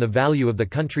increase in the value of the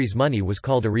country's money was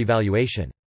called a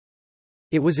revaluation.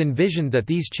 It was envisioned that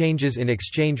these changes in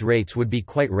exchange rates would be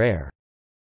quite rare.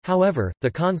 However,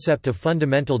 the concept of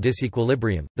fundamental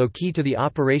disequilibrium, though key to the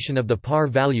operation of the par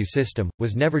value system,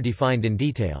 was never defined in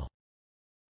detail.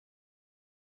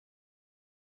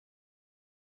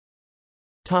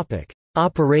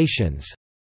 Operations.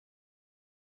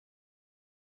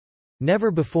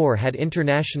 Never before had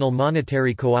international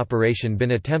monetary cooperation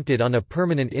been attempted on a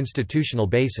permanent institutional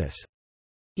basis.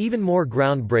 Even more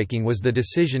groundbreaking was the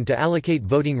decision to allocate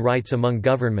voting rights among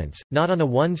governments, not on a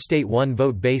one-state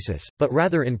one-vote basis, but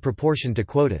rather in proportion to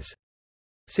quotas.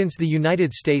 Since the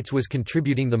United States was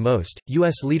contributing the most,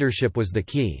 U.S. leadership was the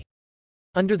key.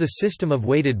 Under the system of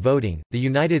weighted voting, the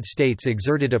United States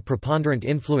exerted a preponderant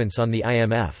influence on the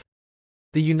IMF.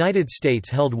 The United States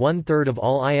held 1/3 of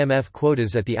all IMF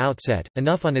quotas at the outset,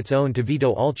 enough on its own to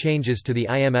veto all changes to the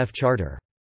IMF charter.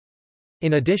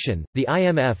 In addition, the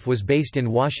IMF was based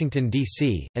in Washington,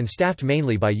 D.C., and staffed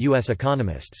mainly by U.S.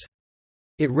 economists.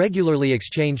 It regularly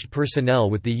exchanged personnel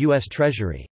with the U.S.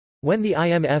 Treasury. When the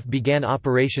IMF began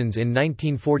operations in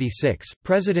 1946,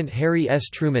 President Harry S.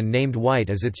 Truman named White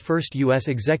as its first U.S.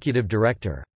 executive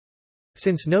director.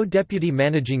 Since no deputy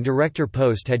managing director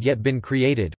post had yet been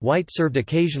created, White served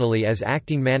occasionally as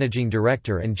acting managing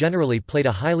director and generally played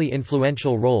a highly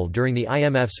influential role during the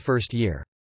IMF's first year.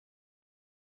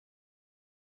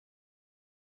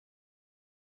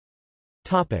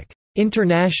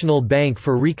 International Bank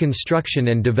for Reconstruction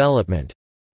and Development.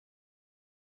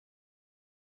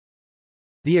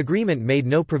 The agreement made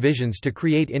no provisions to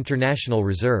create international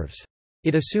reserves.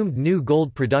 It assumed new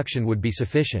gold production would be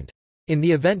sufficient. In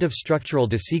the event of structural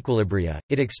disequilibria,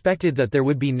 it expected that there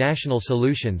would be national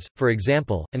solutions, for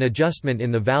example, an adjustment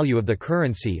in the value of the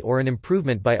currency or an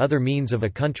improvement by other means of a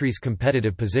country's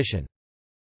competitive position.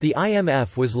 The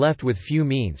IMF was left with few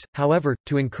means, however,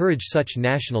 to encourage such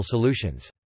national solutions.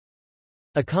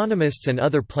 Economists and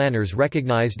other planners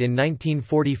recognized in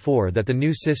 1944 that the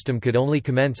new system could only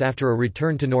commence after a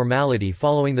return to normality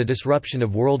following the disruption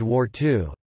of World War II.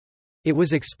 It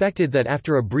was expected that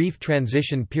after a brief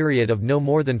transition period of no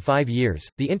more than 5 years,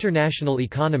 the international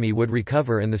economy would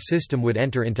recover and the system would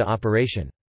enter into operation.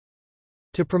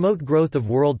 To promote growth of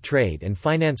world trade and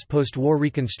finance post-war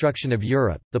reconstruction of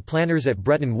Europe, the planners at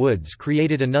Bretton Woods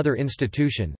created another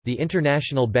institution, the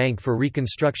International Bank for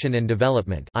Reconstruction and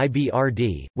Development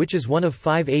 (IBRD), which is one of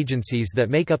 5 agencies that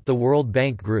make up the World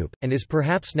Bank Group, and is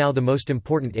perhaps now the most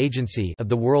important agency of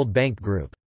the World Bank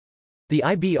Group. The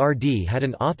IBRD had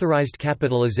an authorized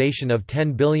capitalization of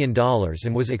 $10 billion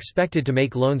and was expected to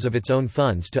make loans of its own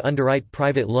funds to underwrite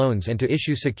private loans and to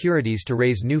issue securities to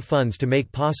raise new funds to make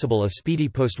possible a speedy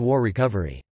post-war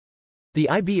recovery. The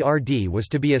IBRD was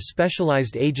to be a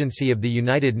specialized agency of the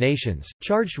United Nations,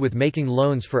 charged with making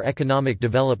loans for economic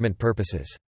development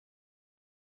purposes.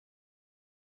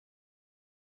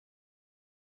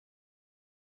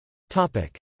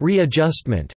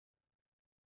 Readjustment.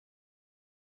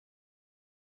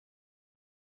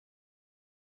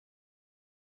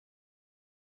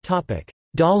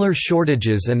 Dollar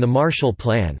shortages and the Marshall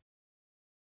Plan.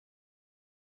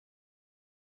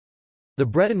 The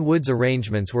Bretton Woods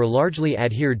arrangements were largely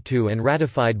adhered to and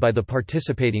ratified by the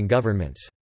participating governments.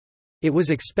 It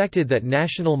was expected that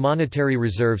national monetary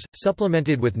reserves,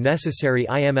 supplemented with necessary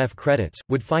IMF credits,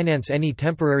 would finance any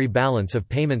temporary balance of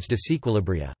payments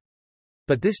disequilibria.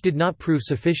 But this did not prove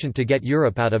sufficient to get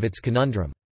Europe out of its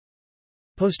conundrum.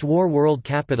 Post-war world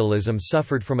capitalism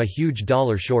suffered from a huge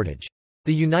dollar shortage.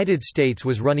 The United States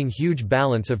was running huge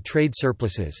balance of trade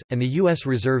surpluses, and the U.S.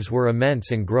 reserves were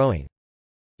immense and growing.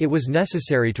 It was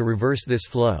necessary to reverse this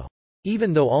flow.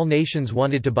 Even though all nations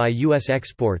wanted to buy U.S.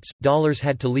 exports, dollars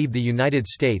had to leave the United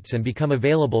States and become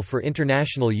available for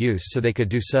international use so they could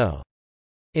do so.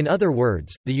 In other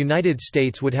words, the United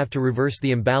States would have to reverse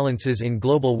the imbalances in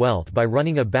global wealth by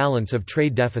running a balance of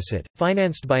trade deficit,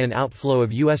 financed by an outflow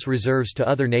of U.S. reserves to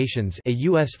other nations, a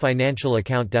U.S. financial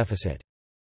account deficit.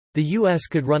 The U.S.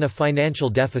 could run a financial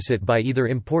deficit by either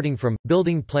importing from,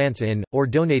 building plants in, or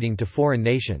donating to foreign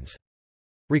nations.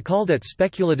 Recall that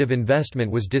speculative investment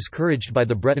was discouraged by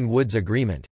the Bretton Woods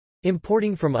Agreement.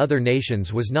 Importing from other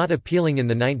nations was not appealing in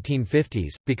the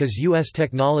 1950s, because U.S.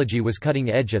 technology was cutting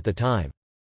edge at the time.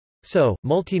 So,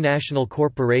 multinational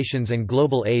corporations and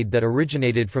global aid that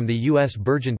originated from the U.S.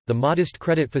 burgeoned. The modest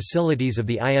credit facilities of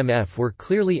the IMF were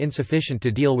clearly insufficient to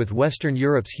deal with Western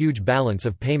Europe's huge balance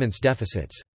of payments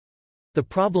deficits. The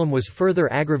problem was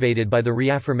further aggravated by the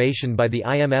reaffirmation by the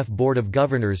IMF Board of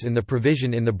Governors in the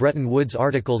provision in the Bretton Woods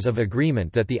Articles of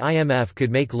Agreement that the IMF could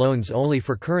make loans only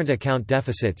for current account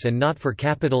deficits and not for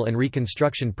capital and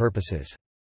reconstruction purposes.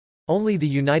 Only the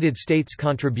United States'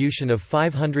 contribution of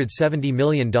 $570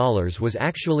 million was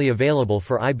actually available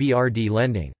for IBRD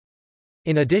lending.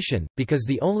 In addition, because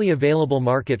the only available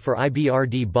market for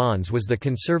IBRD bonds was the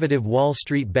conservative Wall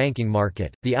Street banking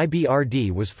market, the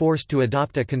IBRD was forced to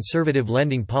adopt a conservative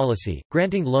lending policy,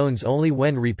 granting loans only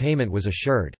when repayment was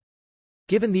assured.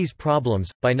 Given these problems,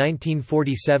 by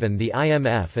 1947 the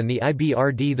IMF and the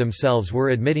IBRD themselves were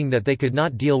admitting that they could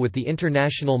not deal with the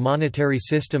international monetary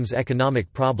system's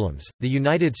economic problems. The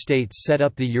United States set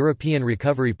up the European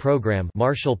Recovery Program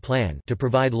 (Marshall Plan) to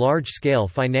provide large-scale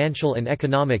financial and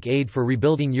economic aid for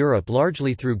rebuilding Europe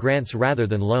largely through grants rather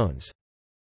than loans.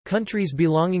 Countries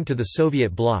belonging to the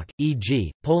Soviet bloc,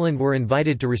 e.g., Poland, were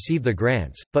invited to receive the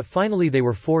grants, but finally they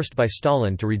were forced by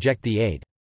Stalin to reject the aid.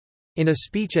 In a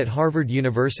speech at Harvard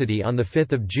University on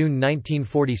 5 June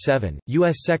 1947,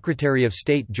 U.S. Secretary of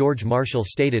State George Marshall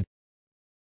stated,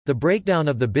 "The breakdown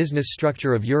of the business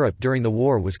structure of Europe during the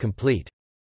war was complete.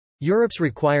 Europe's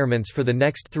requirements for the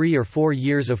next 3 or 4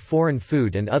 years of foreign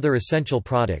food and other essential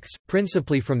products,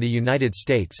 principally from the United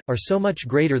States, are so much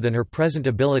greater than her present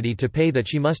ability to pay that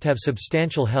she must have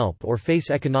substantial help or face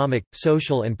economic,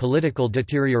 social and political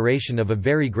deterioration of a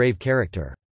very grave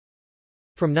character."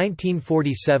 From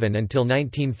 1947 until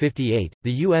 1958,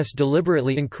 the U.S.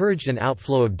 deliberately encouraged an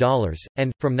outflow of dollars,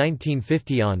 and, from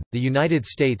 1950 on, the United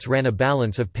States ran a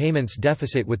balance of payments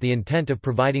deficit with the intent of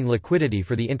providing liquidity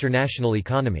for the international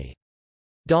economy.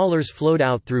 Dollars flowed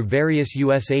out through various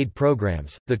U.S. aid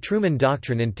programs, the Truman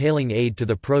Doctrine entailing aid to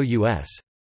the pro-U.S.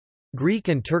 Greek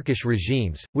and Turkish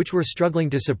regimes, which were struggling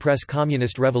to suppress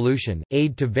communist revolution,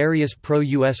 aid to various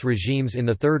pro-U.S. regimes in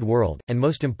the Third World, and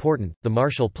most important, the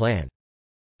Marshall Plan.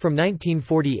 From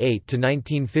 1948 to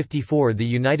 1954 the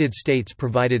United States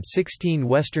provided 16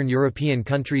 Western European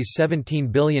countries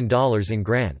 $17 billion in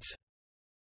grants.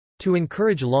 To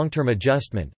encourage long-term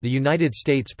adjustment, the United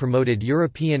States promoted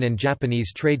European and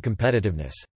Japanese trade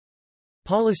competitiveness.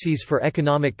 Policies for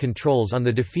economic controls on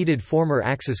the defeated former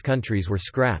Axis countries were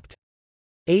scrapped.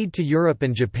 Aid to Europe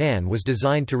and Japan was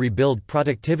designed to rebuild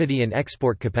productivity and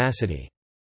export capacity.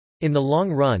 In the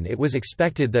long run, it was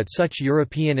expected that such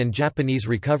European and Japanese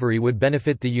recovery would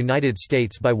benefit the United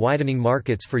States by widening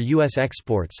markets for U.S.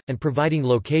 exports, and providing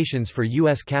locations for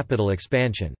U.S. capital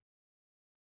expansion.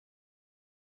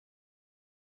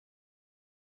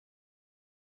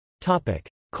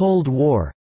 Cold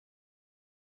War.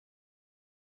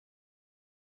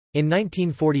 In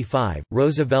 1945,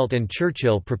 Roosevelt and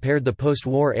Churchill prepared the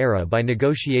post-war era by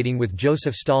negotiating with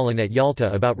Joseph Stalin at Yalta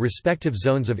about respective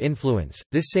zones of influence.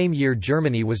 This same year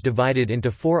Germany was divided into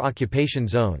 4 occupation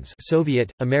zones: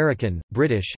 Soviet, American,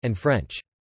 British, and French.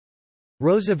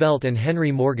 Roosevelt and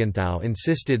Henry Morgenthau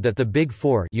insisted that the Big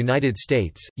Four, United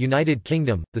States, United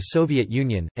Kingdom, the Soviet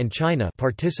Union, and China,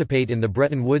 participate in the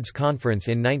Bretton Woods Conference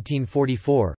in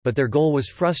 1944, but their goal was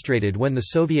frustrated when the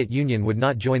Soviet Union would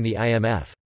not join the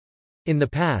IMF. In the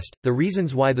past, the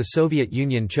reasons why the Soviet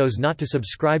Union chose not to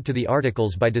subscribe to the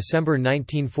Articles by December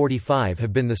 1945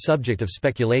 have been the subject of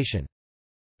speculation.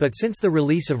 But since the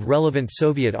release of relevant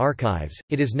Soviet archives,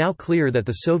 it is now clear that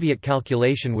the Soviet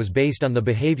calculation was based on the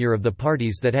behavior of the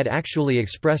parties that had actually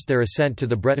expressed their assent to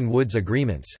the Bretton Woods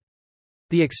agreements.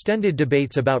 The extended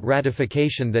debates about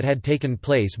ratification that had taken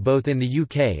place both in the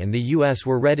UK and the US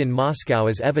were read in Moscow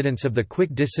as evidence of the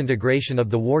quick disintegration of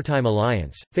the wartime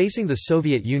alliance, facing the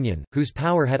Soviet Union, whose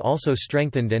power had also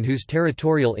strengthened and whose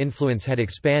territorial influence had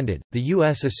expanded. The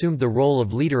US assumed the role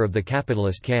of leader of the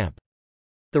capitalist camp.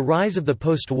 The rise of the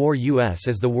post-war U.S.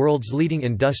 as the world's leading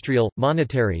industrial,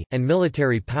 monetary, and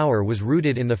military power was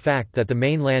rooted in the fact that the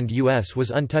mainland U.S.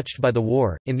 was untouched by the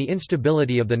war, in the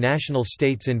instability of the national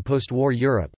states in post-war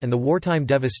Europe, and the wartime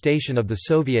devastation of the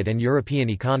Soviet and European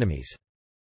economies.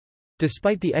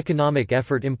 Despite the economic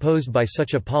effort imposed by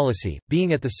such a policy,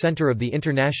 being at the center of the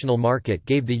international market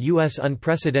gave the U.S.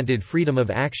 unprecedented freedom of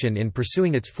action in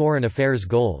pursuing its foreign affairs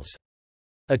goals.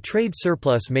 A trade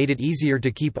surplus made it easier to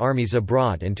keep armies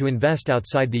abroad and to invest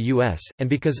outside the U.S., and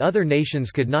because other nations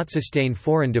could not sustain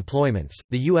foreign deployments,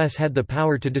 the U.S. had the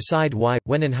power to decide why,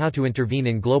 when and how to intervene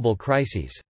in global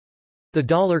crises. The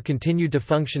dollar continued to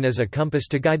function as a compass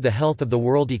to guide the health of the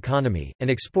world economy, and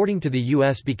exporting to the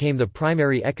U.S. became the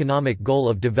primary economic goal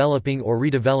of developing or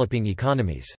redeveloping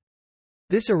economies.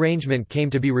 This arrangement came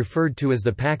to be referred to as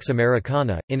the Pax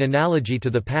Americana, in analogy to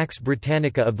the Pax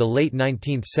Britannica of the late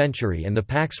 19th century and the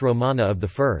Pax Romana of the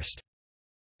first.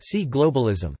 See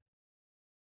globalism.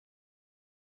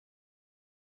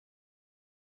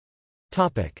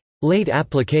 Late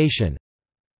application.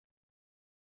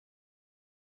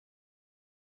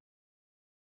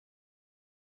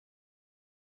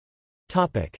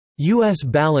 U.S.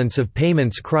 balance of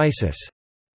payments crisis.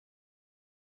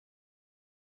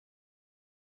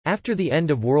 After the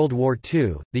end of World War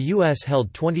II, the U.S.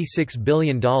 held $26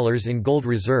 billion in gold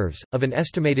reserves, of an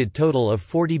estimated total of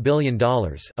 $40 billion,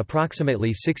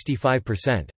 approximately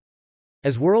 65%.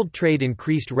 As world trade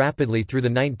increased rapidly through the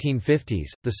 1950s,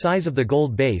 the size of the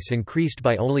gold base increased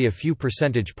by only a few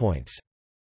percentage points.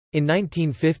 In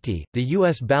 1950, the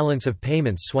U.S. balance of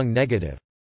payments swung negative.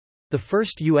 The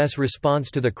first U.S.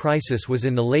 response to the crisis was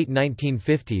in the late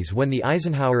 1950s when the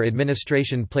Eisenhower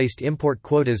administration placed import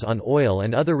quotas on oil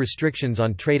and other restrictions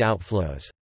on trade outflows.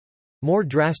 More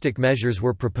drastic measures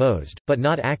were proposed, but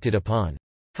not acted upon.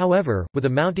 However, with a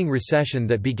mounting recession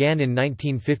that began in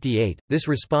 1958, this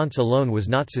response alone was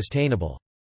not sustainable.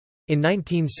 In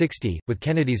 1960, with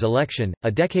Kennedy's election,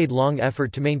 a decade-long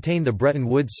effort to maintain the Bretton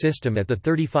Woods system at the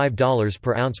 $35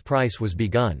 per ounce price was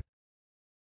begun.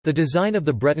 The design of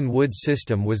the Bretton Woods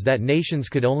system was that nations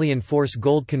could only enforce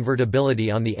gold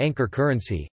convertibility on the anchor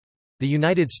currency—the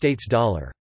United States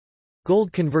dollar.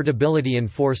 Gold convertibility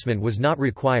enforcement was not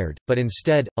required, but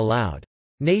instead, allowed.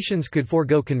 Nations could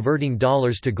forego converting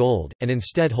dollars to gold, and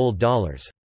instead hold dollars.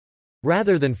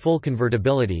 Rather than full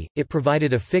convertibility, it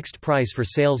provided a fixed price for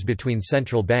sales between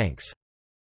central banks.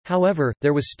 However,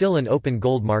 there was still an open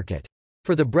gold market.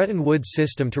 For the Bretton Woods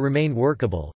system to remain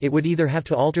workable, it would either have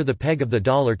to alter the peg of the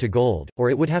dollar to gold,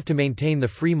 or it would have to maintain the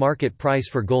free market price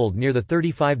for gold near the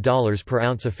 $35 per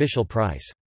ounce official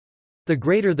price. The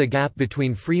greater the gap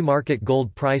between free market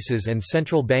gold prices and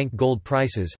central bank gold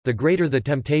prices, the greater the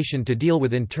temptation to deal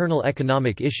with internal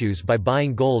economic issues by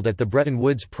buying gold at the Bretton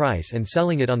Woods price and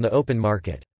selling it on the open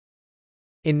market.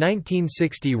 In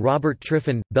 1960, Robert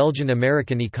Triffin,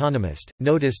 Belgian-American economist,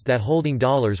 noticed that holding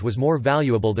dollars was more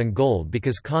valuable than gold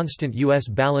because constant U.S.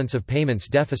 balance of payments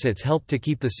deficits helped to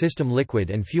keep the system liquid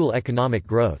and fuel economic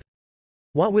growth.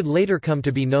 What would later come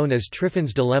to be known as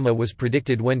Triffin's dilemma was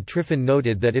predicted when Triffin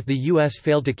noted that if the U.S.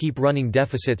 failed to keep running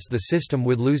deficits, the system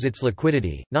would lose its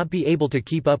liquidity, not be able to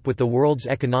keep up with the world's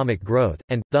economic growth,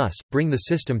 and, thus, bring the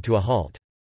system to a halt.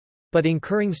 But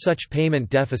incurring such payment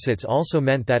deficits also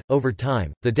meant that, over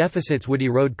time, the deficits would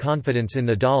erode confidence in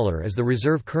the dollar as the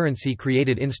reserve currency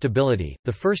created instability.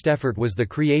 The first effort was the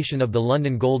creation of the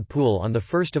London Gold Pool on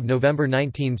 1 November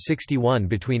 1961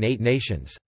 between 8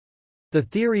 nations. The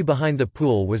theory behind the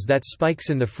pool was that spikes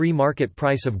in the free market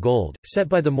price of gold, set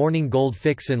by the Morning Gold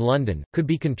Fix in London, could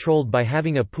be controlled by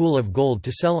having a pool of gold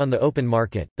to sell on the open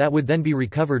market, that would then be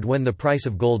recovered when the price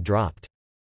of gold dropped.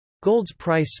 Gold's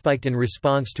price spiked in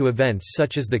response to events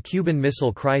such as the Cuban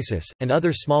Missile Crisis, and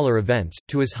other smaller events,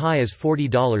 to as high as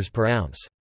 $40 per ounce.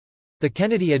 The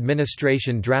Kennedy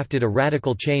administration drafted a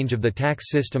radical change of the tax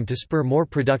system to spur more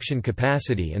production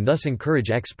capacity and thus encourage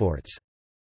exports.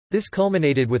 This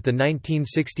culminated with the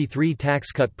 1963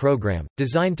 tax cut program,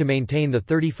 designed to maintain the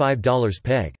 $35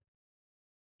 peg.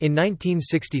 In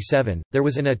 1967, there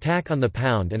was an attack on the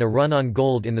pound and a run on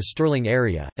gold in the sterling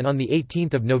area, and on 18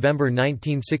 November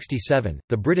 1967,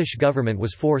 the British government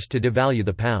was forced to devalue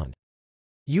the pound.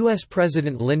 U.S.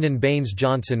 President Lyndon Baines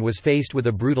Johnson was faced with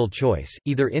a brutal choice,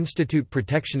 either institute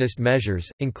protectionist measures,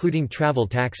 including travel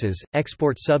taxes,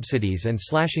 export subsidies and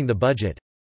slashing the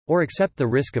budget—or accept the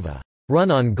risk of a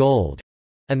run on gold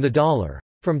and the dollar.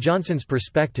 From Johnson's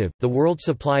perspective, the world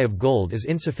supply of gold is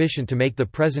insufficient to make the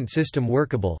present system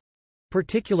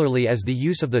workable—particularly as the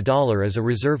use of the dollar as a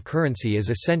reserve currency is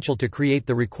essential to create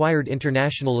the required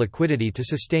international liquidity to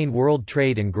sustain world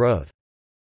trade and growth.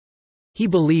 He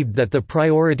believed that the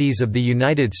priorities of the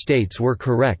United States were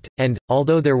correct, and,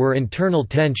 although there were internal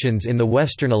tensions in the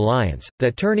Western alliance,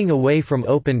 that turning away from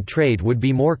open trade would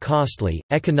be more costly,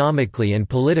 economically and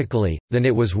politically, than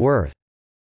it was worth.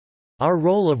 Our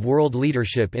role of world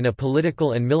leadership in a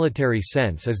political and military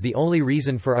sense is the only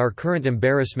reason for our current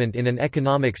embarrassment in an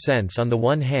economic sense on the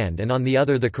one hand, and on the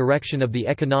other the correction of the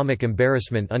economic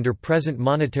embarrassment under present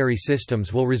monetary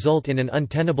systems will result in an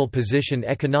untenable position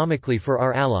economically for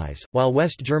our allies. While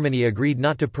West Germany agreed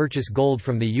not to purchase gold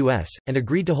from the US, and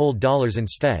agreed to hold dollars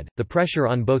instead, the pressure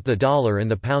on both the dollar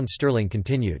and the pound sterling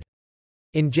continued.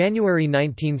 In January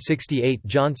 1968,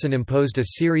 Johnson imposed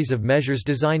a series of measures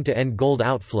designed to end gold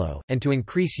outflow, and to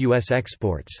increase U.S.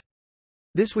 exports.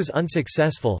 This was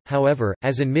unsuccessful, however,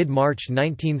 as in mid-March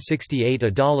 1968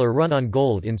 a dollar run on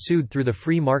gold ensued through the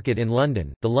free market in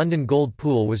London. The London Gold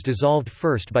Pool was dissolved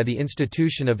first by the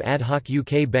institution of ad hoc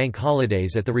UK bank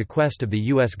holidays at the request of the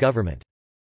U.S. government.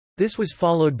 This was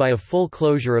followed by a full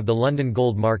closure of the London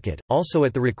gold market, also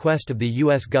at the request of the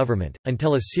U.S. government,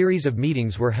 until a series of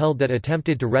meetings were held that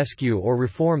attempted to rescue or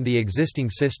reform the existing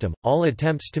system. All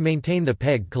attempts to maintain the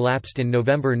peg collapsed in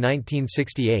November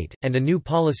 1968, and a new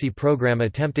policy program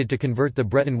attempted to convert the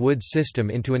Bretton Woods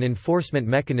system into an enforcement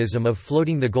mechanism of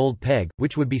floating the gold peg,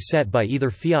 which would be set by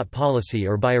either fiat policy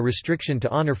or by a restriction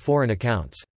to honor foreign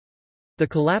accounts. The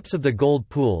collapse of the gold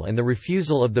pool and the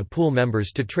refusal of the pool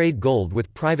members to trade gold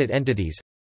with private entities.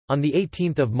 On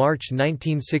 18 March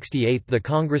 1968 the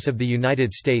Congress of the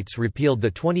United States repealed the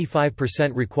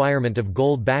 25% requirement of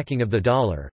gold backing of the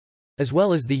dollar, as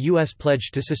well as the U.S.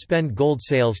 pledge to suspend gold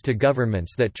sales to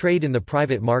governments that trade in the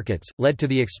private markets, led to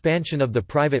the expansion of the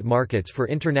private markets for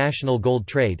international gold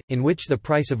trade, in which the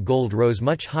price of gold rose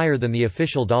much higher than the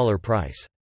official dollar price.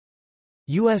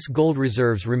 U.S. gold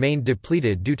reserves remained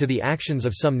depleted due to the actions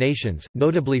of some nations,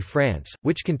 notably France,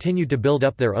 which continued to build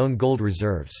up their own gold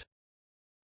reserves.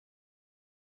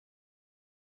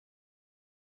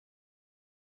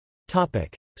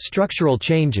 Structural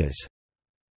changes.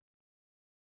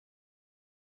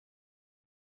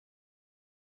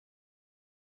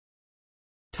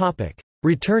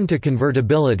 Return to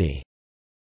convertibility.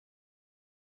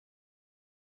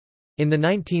 In the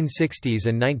 1960s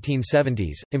and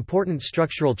 1970s, important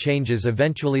structural changes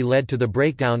eventually led to the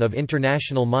breakdown of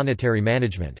international monetary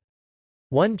management.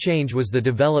 One change was the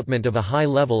development of a high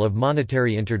level of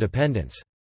monetary interdependence.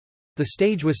 The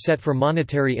stage was set for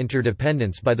monetary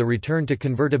interdependence by the return to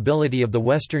convertibility of the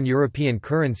Western European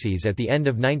currencies at the end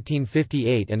of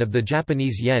 1958 and of the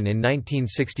Japanese yen in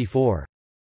 1964.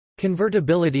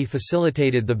 Convertibility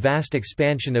facilitated the vast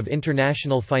expansion of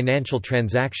international financial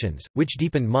transactions, which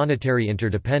deepened monetary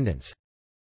interdependence.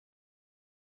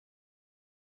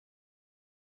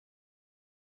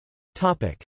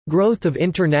 Growth of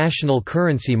international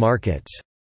currency markets.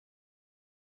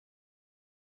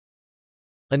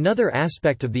 Another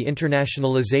aspect of the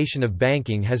internationalization of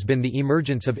banking has been the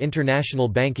emergence of international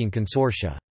banking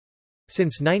consortia.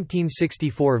 Since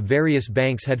 1964 various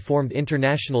banks had formed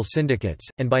international syndicates,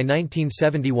 and by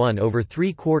 1971 over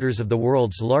three-quarters of the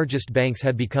world's largest banks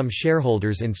had become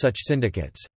shareholders in such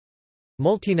syndicates.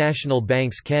 Multinational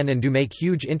banks can and do make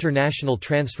huge international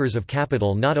transfers of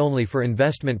capital not only for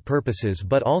investment purposes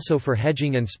but also for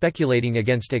hedging and speculating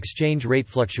against exchange rate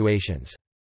fluctuations.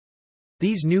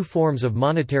 These new forms of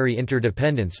monetary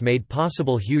interdependence made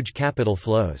possible huge capital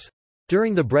flows.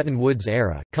 During the Bretton Woods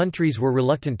era, countries were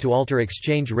reluctant to alter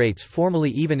exchange rates formally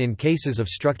even in cases of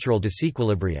structural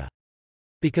disequilibria.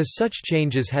 Because such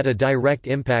changes had a direct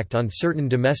impact on certain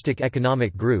domestic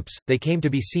economic groups, they came to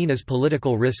be seen as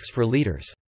political risks for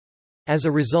leaders. As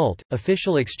a result,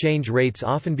 official exchange rates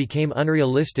often became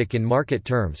unrealistic in market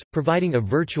terms, providing a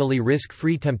virtually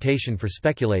risk-free temptation for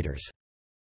speculators.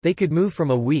 They could move from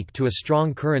a weak to a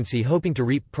strong currency hoping to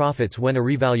reap profits when a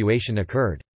revaluation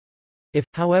occurred. If,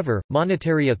 however,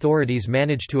 monetary authorities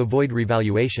managed to avoid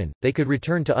revaluation, they could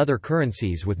return to other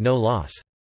currencies with no loss.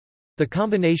 The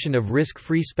combination of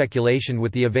risk-free speculation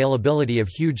with the availability of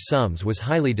huge sums was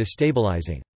highly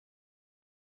destabilizing.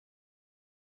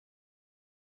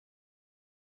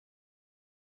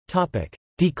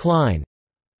 Decline.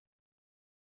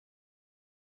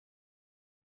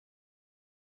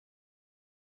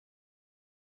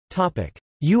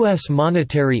 U.S.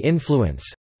 monetary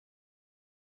influence.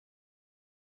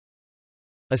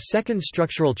 A second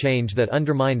structural change that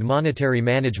undermined monetary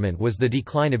management was the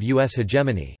decline of U.S.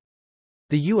 hegemony.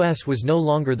 The U.S. was no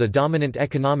longer the dominant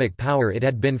economic power it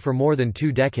had been for more than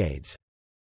 2 decades.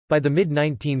 By the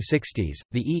mid-1960s,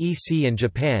 the EEC and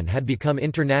Japan had become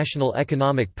international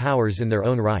economic powers in their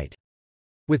own right.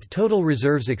 With total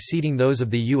reserves exceeding those of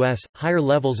the U.S., higher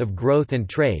levels of growth and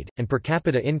trade, and per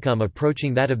capita income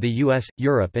approaching that of the U.S.,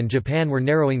 Europe and Japan were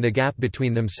narrowing the gap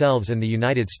between themselves and the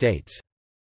United States.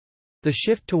 The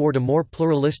shift toward a more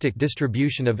pluralistic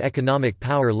distribution of economic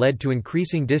power led to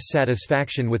increasing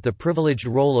dissatisfaction with the privileged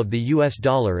role of the U.S.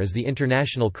 dollar as the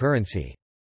international currency.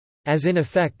 As in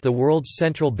effect the world's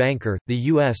central banker, the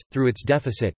U.S., through its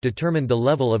deficit, determined the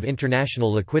level of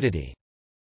international liquidity.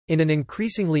 In an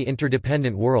increasingly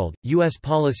interdependent world, U.S.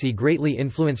 policy greatly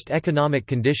influenced economic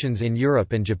conditions in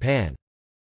Europe and Japan.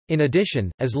 In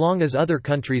addition, as long as other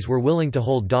countries were willing to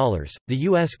hold dollars, the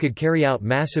U.S. could carry out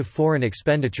massive foreign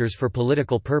expenditures for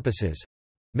political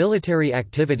purposes—military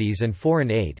activities and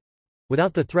foreign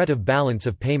aid—without the threat of balance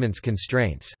of payments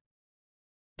constraints.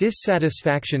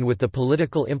 Dissatisfaction with the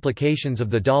political implications of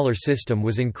the dollar system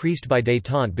was increased by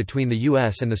détente between the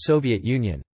U.S. and the Soviet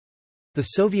Union. The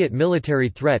Soviet military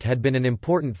threat had been an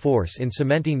important force in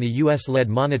cementing the U.S.-led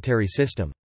monetary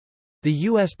system. The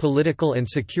U.S. political and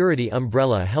security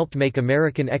umbrella helped make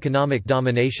American economic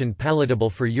domination palatable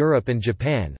for Europe and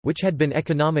Japan, which had been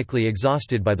economically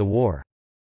exhausted by the war.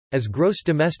 As gross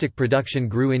domestic production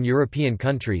grew in European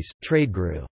countries, trade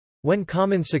grew. When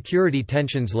common security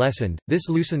tensions lessened, this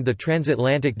loosened the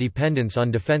transatlantic dependence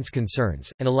on defense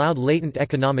concerns, and allowed latent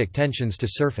economic tensions to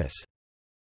surface.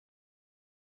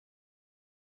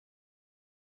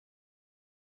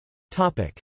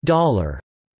 Dollar.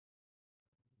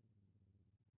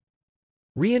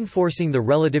 Reinforcing the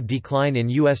relative decline in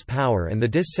U.S. power and the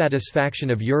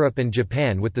dissatisfaction of Europe and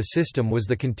Japan with the system was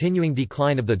the continuing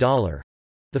decline of the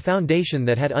dollar—the foundation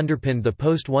that had underpinned the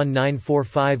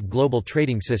post-1945 global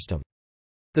trading system.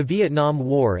 The Vietnam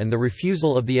War and the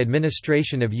refusal of the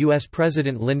administration of U.S.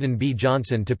 President Lyndon B.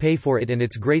 Johnson to pay for it and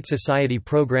its Great Society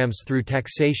programs through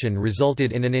taxation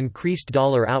resulted in an increased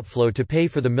dollar outflow to pay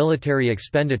for the military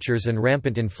expenditures and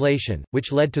rampant inflation,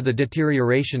 which led to the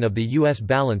deterioration of the U.S.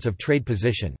 balance of trade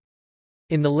position.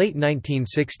 In the late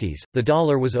 1960s, the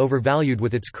dollar was overvalued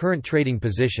with its current trading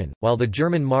position, while the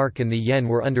German mark and the yen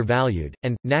were undervalued,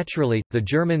 and, naturally, the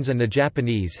Germans and the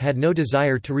Japanese had no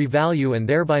desire to revalue and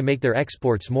thereby make their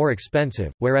exports more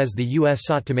expensive, whereas the U.S.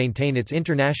 sought to maintain its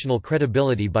international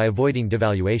credibility by avoiding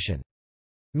devaluation.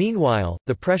 Meanwhile,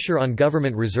 the pressure on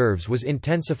government reserves was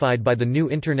intensified by the new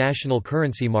international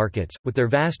currency markets, with their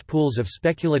vast pools of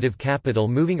speculative capital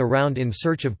moving around in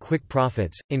search of quick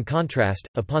profits. In contrast,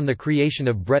 upon the creation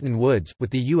of Bretton Woods, with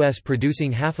the U.S.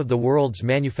 producing half of the world's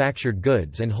manufactured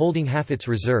goods and holding half its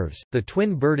reserves, the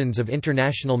twin burdens of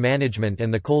international management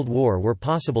and the Cold War were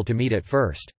possible to meet at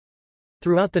first.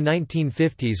 Throughout the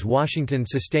 1950s, Washington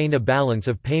sustained a balance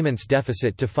of payments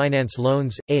deficit to finance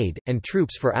loans, aid, and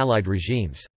troops for Allied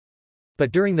regimes.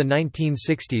 But during the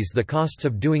 1960s the costs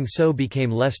of doing so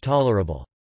became less tolerable.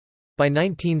 By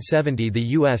 1970 the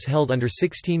U.S. held under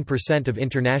 16% of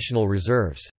international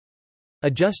reserves.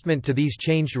 Adjustment to these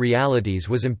changed realities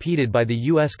was impeded by the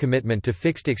U.S. commitment to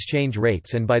fixed exchange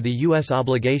rates and by the U.S.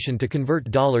 obligation to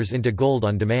convert dollars into gold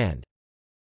on demand.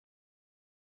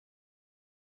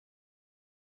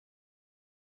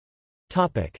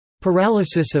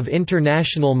 Paralysis of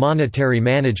international monetary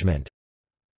management.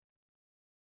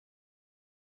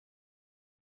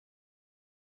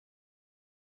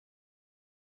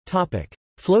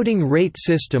 Floating rate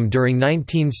system during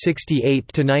 1968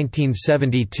 to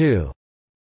 1972.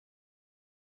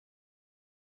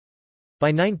 By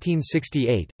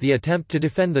 1968, the attempt to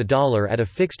defend the dollar at a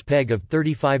fixed peg of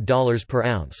 $35 per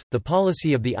ounce, the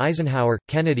policy of the Eisenhower,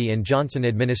 Kennedy and Johnson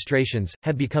administrations,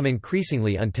 had become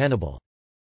increasingly untenable.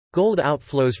 Gold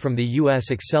outflows from the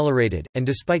U.S. accelerated, and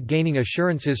despite gaining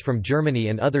assurances from Germany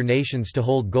and other nations to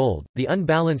hold gold, the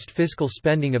unbalanced fiscal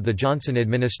spending of the Johnson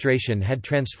administration had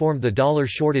transformed the dollar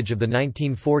shortage of the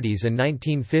 1940s and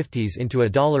 1950s into a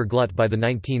dollar glut by the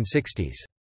 1960s.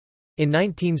 In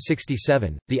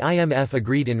 1967, the IMF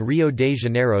agreed in Rio de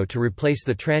Janeiro to replace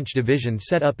the tranche division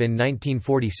set up in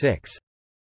 1946.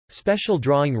 Special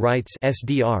drawing rights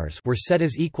 (SDRs) were set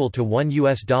as equal to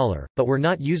 $1, but were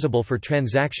not usable for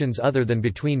transactions other than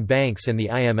between banks and the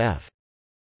IMF.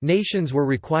 Nations were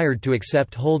required to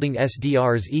accept holding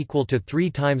SDRs equal to 3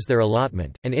 times their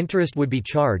allotment, and interest would be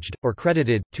charged, or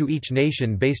credited, to each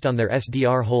nation based on their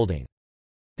SDR holding.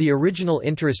 The original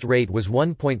interest rate was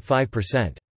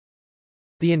 1.5%.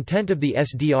 The intent of the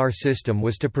SDR system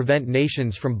was to prevent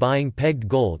nations from buying pegged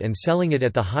gold and selling it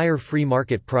at the higher free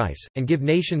market price, and give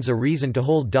nations a reason to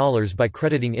hold dollars by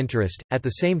crediting interest, at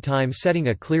the same time setting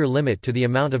a clear limit to the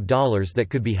amount of dollars that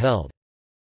could be held.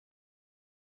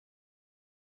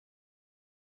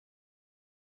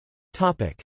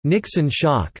 Nixon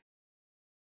shock.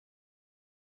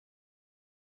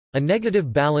 A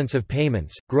negative balance of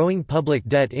payments, growing public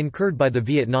debt incurred by the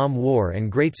Vietnam War and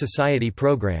Great Society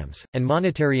programs, and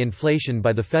monetary inflation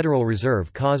by the Federal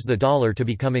Reserve caused the dollar to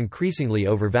become increasingly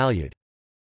overvalued.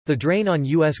 The drain on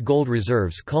U.S. gold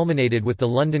reserves culminated with the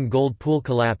London gold pool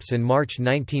collapse in March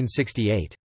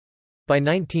 1968. By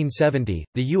 1970,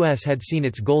 the U.S. had seen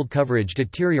its gold coverage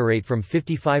deteriorate from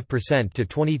 55% to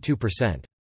 22%.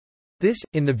 This,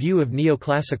 in the view of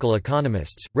neoclassical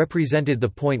economists, represented the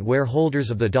point where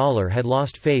holders of the dollar had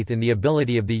lost faith in the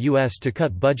ability of the U.S. to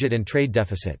cut budget and trade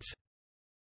deficits.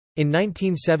 In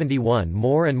 1971,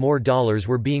 more and more dollars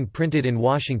were being printed in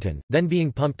Washington, then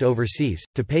being pumped overseas,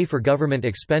 to pay for government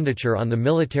expenditure on the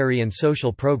military and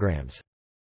social programs.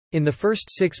 In the first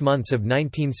 6 months of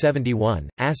 1971,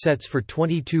 assets for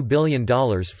 $22 billion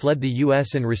fled the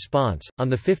U.S. in response. On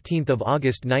 15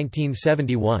 August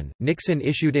 1971, Nixon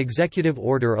issued Executive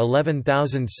Order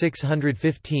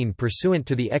 11615 pursuant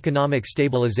to the Economic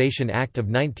Stabilization Act of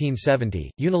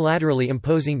 1970, unilaterally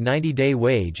imposing 90-day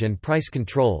wage and price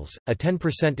controls, a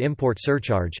 10% import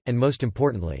surcharge, and most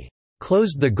importantly,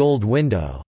 closed the gold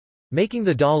window, making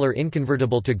the dollar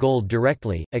inconvertible to gold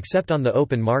directly, except on the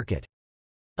open market.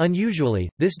 Unusually,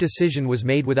 this decision was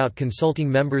made without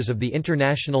consulting members of the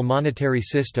international monetary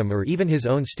system or even his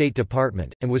own State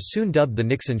Department, and was soon dubbed the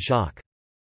Nixon shock.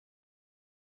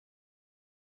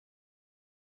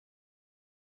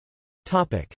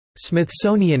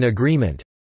 Smithsonian Agreement.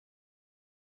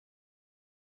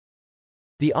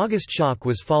 The August shock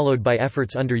was followed by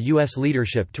efforts under U.S.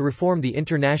 leadership to reform the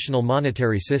international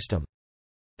monetary system.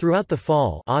 Throughout the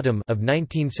fall/autumn of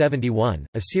 1971,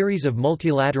 a series of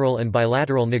multilateral and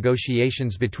bilateral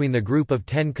negotiations between the group of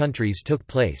 10 countries took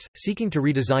place, seeking to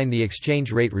redesign the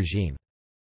exchange rate regime.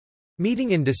 Meeting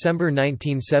in December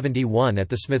 1971 at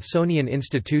the Smithsonian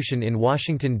Institution in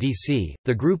Washington, D.C.,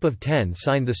 the Group of 10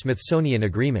 signed the Smithsonian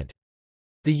Agreement.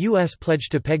 The U.S.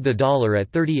 pledged to peg the dollar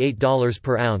at $38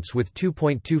 per ounce with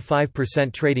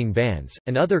 2.25% trading bans,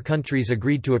 and other countries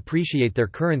agreed to appreciate their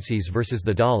currencies versus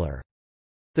the dollar.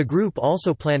 The group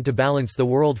also planned to balance the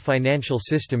world financial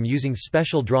system using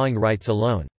special drawing rights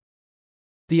alone.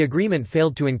 The agreement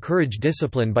failed to encourage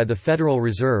discipline by the Federal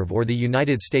Reserve or the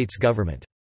United States government.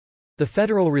 The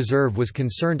Federal Reserve was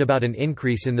concerned about an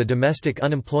increase in the domestic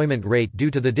unemployment rate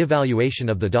due to the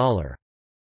devaluation of the dollar.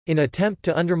 In an attempt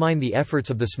to undermine the efforts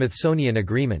of the Smithsonian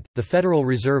Agreement, the Federal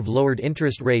Reserve lowered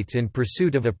interest rates in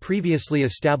pursuit of a previously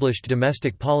established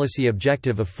domestic policy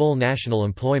objective of full national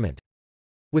employment.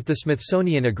 With the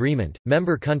Smithsonian Agreement,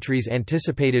 member countries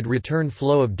anticipated return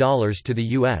flow of dollars to the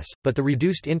U.S., but the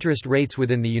reduced interest rates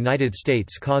within the United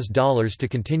States caused dollars to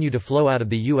continue to flow out of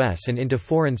the U.S. and into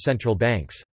foreign central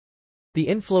banks. The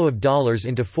inflow of dollars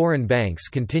into foreign banks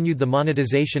continued the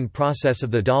monetization process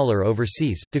of the dollar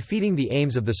overseas, defeating the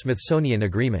aims of the Smithsonian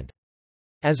Agreement.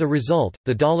 As a result,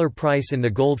 the dollar price in the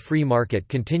gold-free market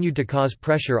continued to cause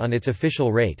pressure on its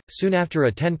official rate. Soon after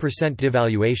a 10%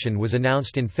 devaluation was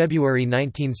announced in February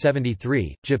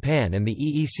 1973, Japan and the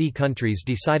EEC countries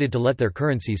decided to let their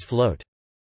currencies float.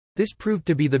 This proved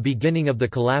to be the beginning of the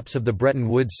collapse of the Bretton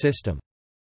Woods system.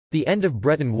 The end of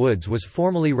Bretton Woods was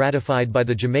formally ratified by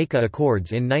the Jamaica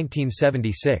Accords in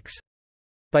 1976.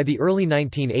 By the early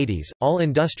 1980s, all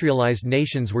industrialized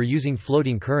nations were using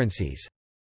floating currencies.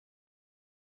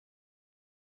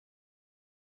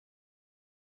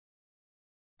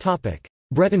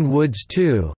 Bretton Woods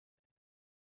II.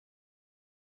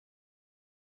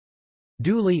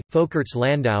 Dooley, Folkerts,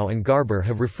 Landau and Garber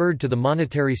have referred to the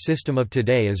monetary system of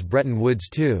today as Bretton Woods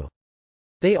II.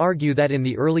 They argue that in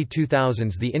the early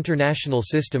 2000s the international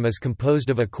system is composed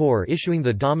of a core issuing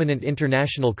the dominant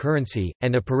international currency,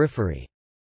 and a periphery.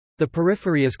 The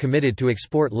periphery is committed to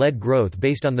export-led growth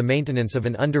based on the maintenance of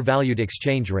an undervalued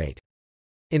exchange rate.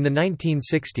 In the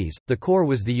 1960s, the core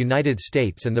was the United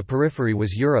States and the periphery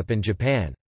was Europe and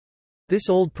Japan. This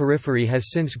old periphery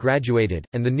has since graduated,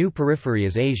 and the new periphery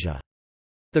is Asia.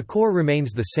 The core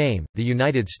remains the same, the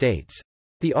United States.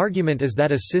 The argument is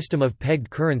that a system of pegged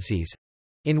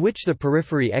currencies—in which the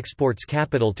periphery exports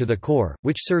capital to the core,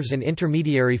 which serves an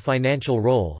intermediary financial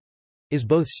role—is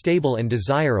both stable and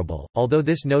desirable, although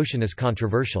this notion is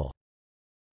controversial.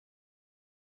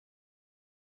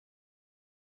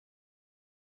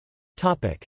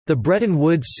 The Bretton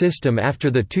Woods system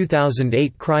after the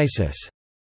 2008 crisis.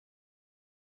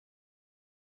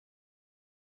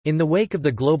 In the wake of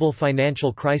the global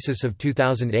financial crisis of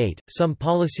 2008, some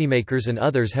policymakers and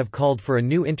others have called for a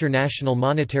new international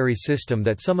monetary system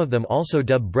that some of them also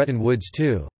dub Bretton Woods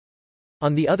II.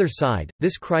 On the other side,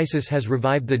 this crisis has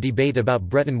revived the debate about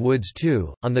Bretton Woods II.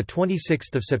 On 26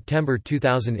 September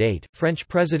 2008, French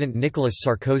President Nicolas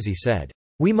Sarkozy said,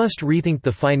 "We must rethink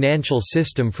the financial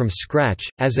system from scratch,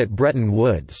 as at Bretton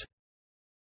Woods."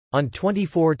 On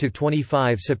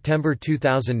 24–25 September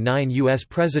 2009, U.S.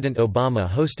 President Obama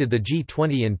hosted the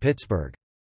G20 in Pittsburgh.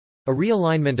 A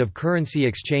realignment of currency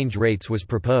exchange rates was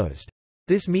proposed.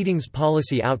 This meeting's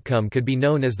policy outcome could be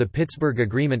known as the Pittsburgh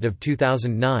Agreement of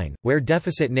 2009, where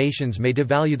deficit nations may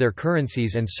devalue their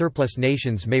currencies and surplus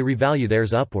nations may revalue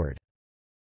theirs upward.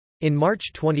 In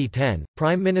March 2010,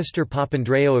 Prime Minister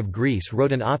Papandreou of Greece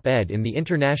wrote an op-ed in the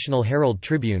International Herald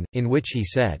Tribune, in which he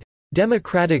said,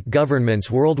 "Democratic governments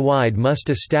worldwide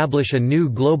must establish a new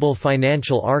global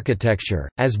financial architecture,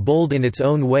 as bold in its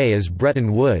own way as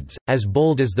Bretton Woods, as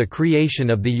bold as the creation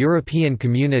of the European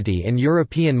Community and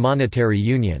European Monetary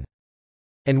Union.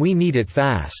 And we need it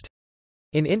fast."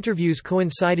 In interviews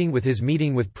coinciding with his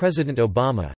meeting with President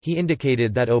Obama, he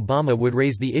indicated that Obama would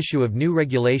raise the issue of new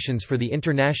regulations for the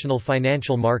international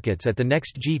financial markets at the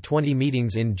next G20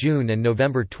 meetings in June and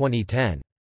November 2010.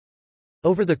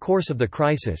 Over the course of the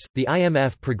crisis, the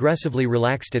IMF progressively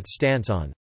relaxed its stance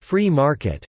on free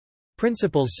market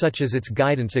principles such as its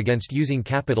guidance against using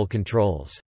capital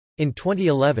controls. In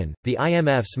 2011, the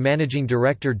IMF's managing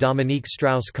director Dominique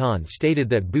Strauss-Kahn stated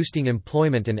that boosting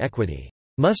employment and equity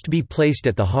must be placed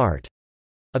at the heart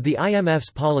of the IMF's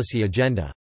policy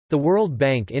agenda. The World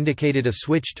Bank indicated a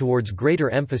switch towards greater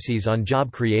emphases on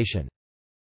job creation.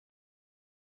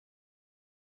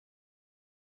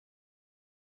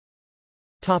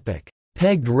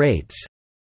 Pegged rates.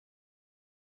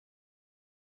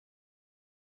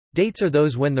 Dates are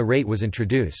those when the rate was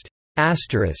introduced.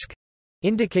 Asterisk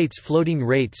indicates floating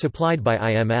rate supplied by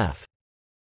IMF.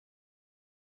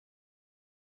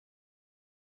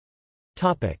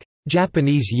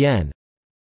 Japanese yen.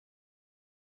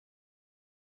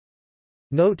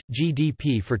 Note: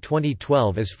 GDP for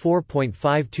 2012 is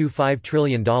 $4.525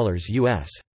 trillion US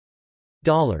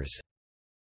dollars.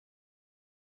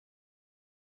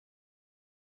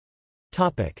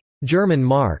 German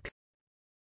mark.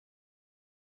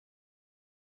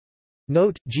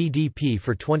 Note: GDP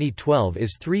for 2012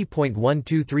 is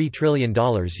 $3.123 trillion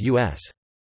US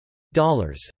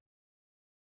dollars.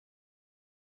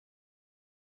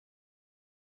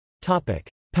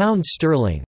 Pound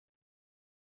sterling.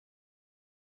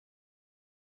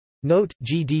 Note: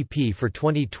 GDP for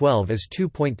 2012 is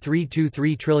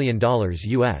 $2.323 trillion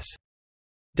US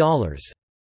dollars.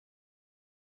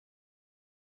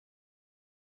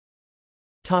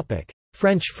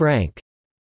 French franc.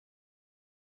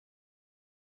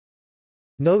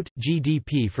 Note: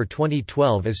 GDP for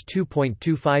 2012 is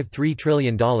 $2.253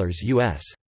 trillion US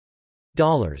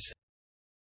dollars.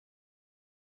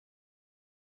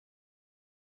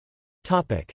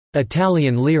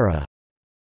 Italian lira.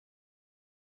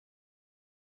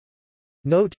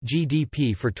 Note: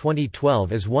 GDP for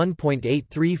 2012 is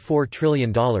 $1.834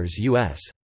 trillion US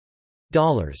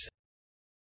dollars.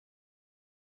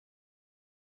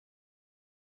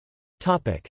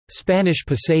 Spanish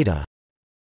peseta.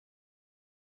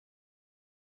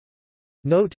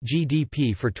 Note: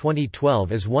 GDP for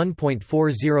 2012 is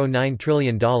 $1.409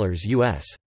 trillion US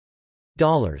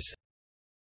dollars.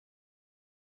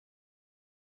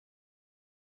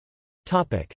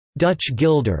 Dutch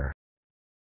guilder.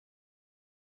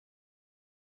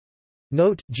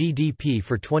 Note: GDP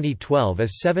for 2012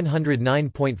 is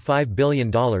 $709.5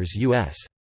 billion US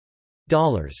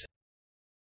dollars.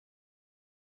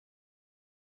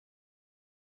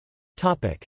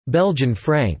 Belgian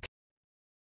franc.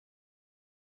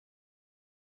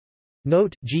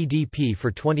 Note: GDP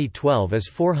for 2012 is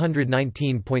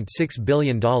 $419.6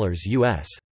 billion US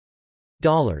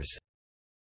dollars.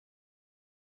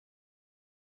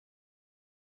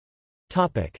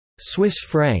 Swiss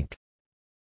franc.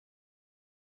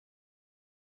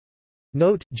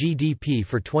 Note: GDP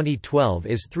for 2012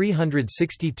 is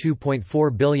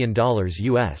 $362.4 billion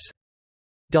US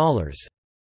dollars.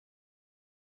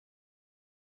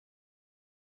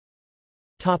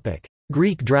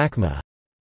 Greek drachma.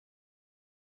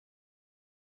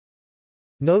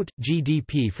 Note: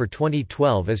 GDP for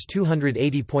 2012 is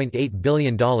 $280.8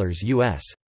 billion US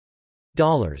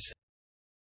dollars.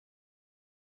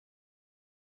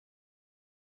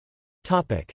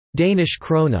 Danish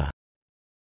krone.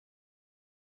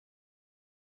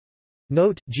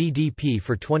 Note: GDP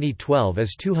for 2012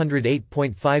 is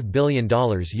 $208.5 billion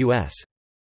US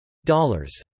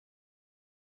dollars.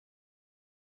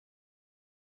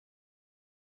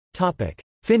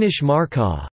 Finnish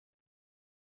markka.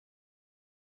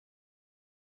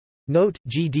 Note: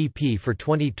 GDP for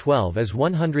 2012 is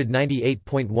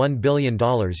 $198.1 billion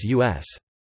US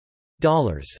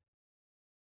dollars.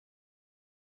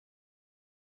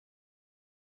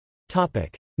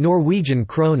 Norwegian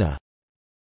krone.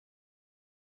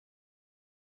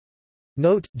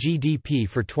 Note: GDP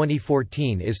for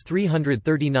 2014 is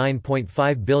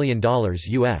 $339.5 billion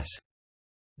US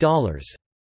dollars.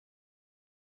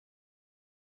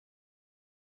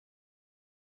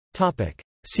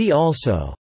 See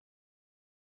also: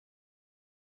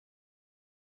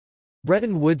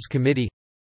 Bretton Woods Committee,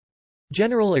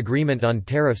 General Agreement on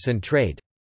Tariffs and Trade,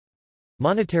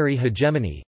 Monetary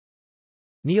Hegemony,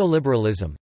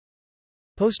 Neoliberalism,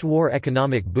 Post-war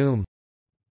economic boom,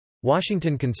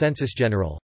 Washington Consensus.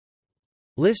 General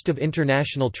list of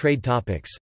international trade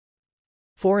topics,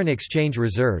 Foreign exchange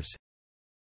reserves.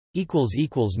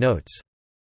 Notes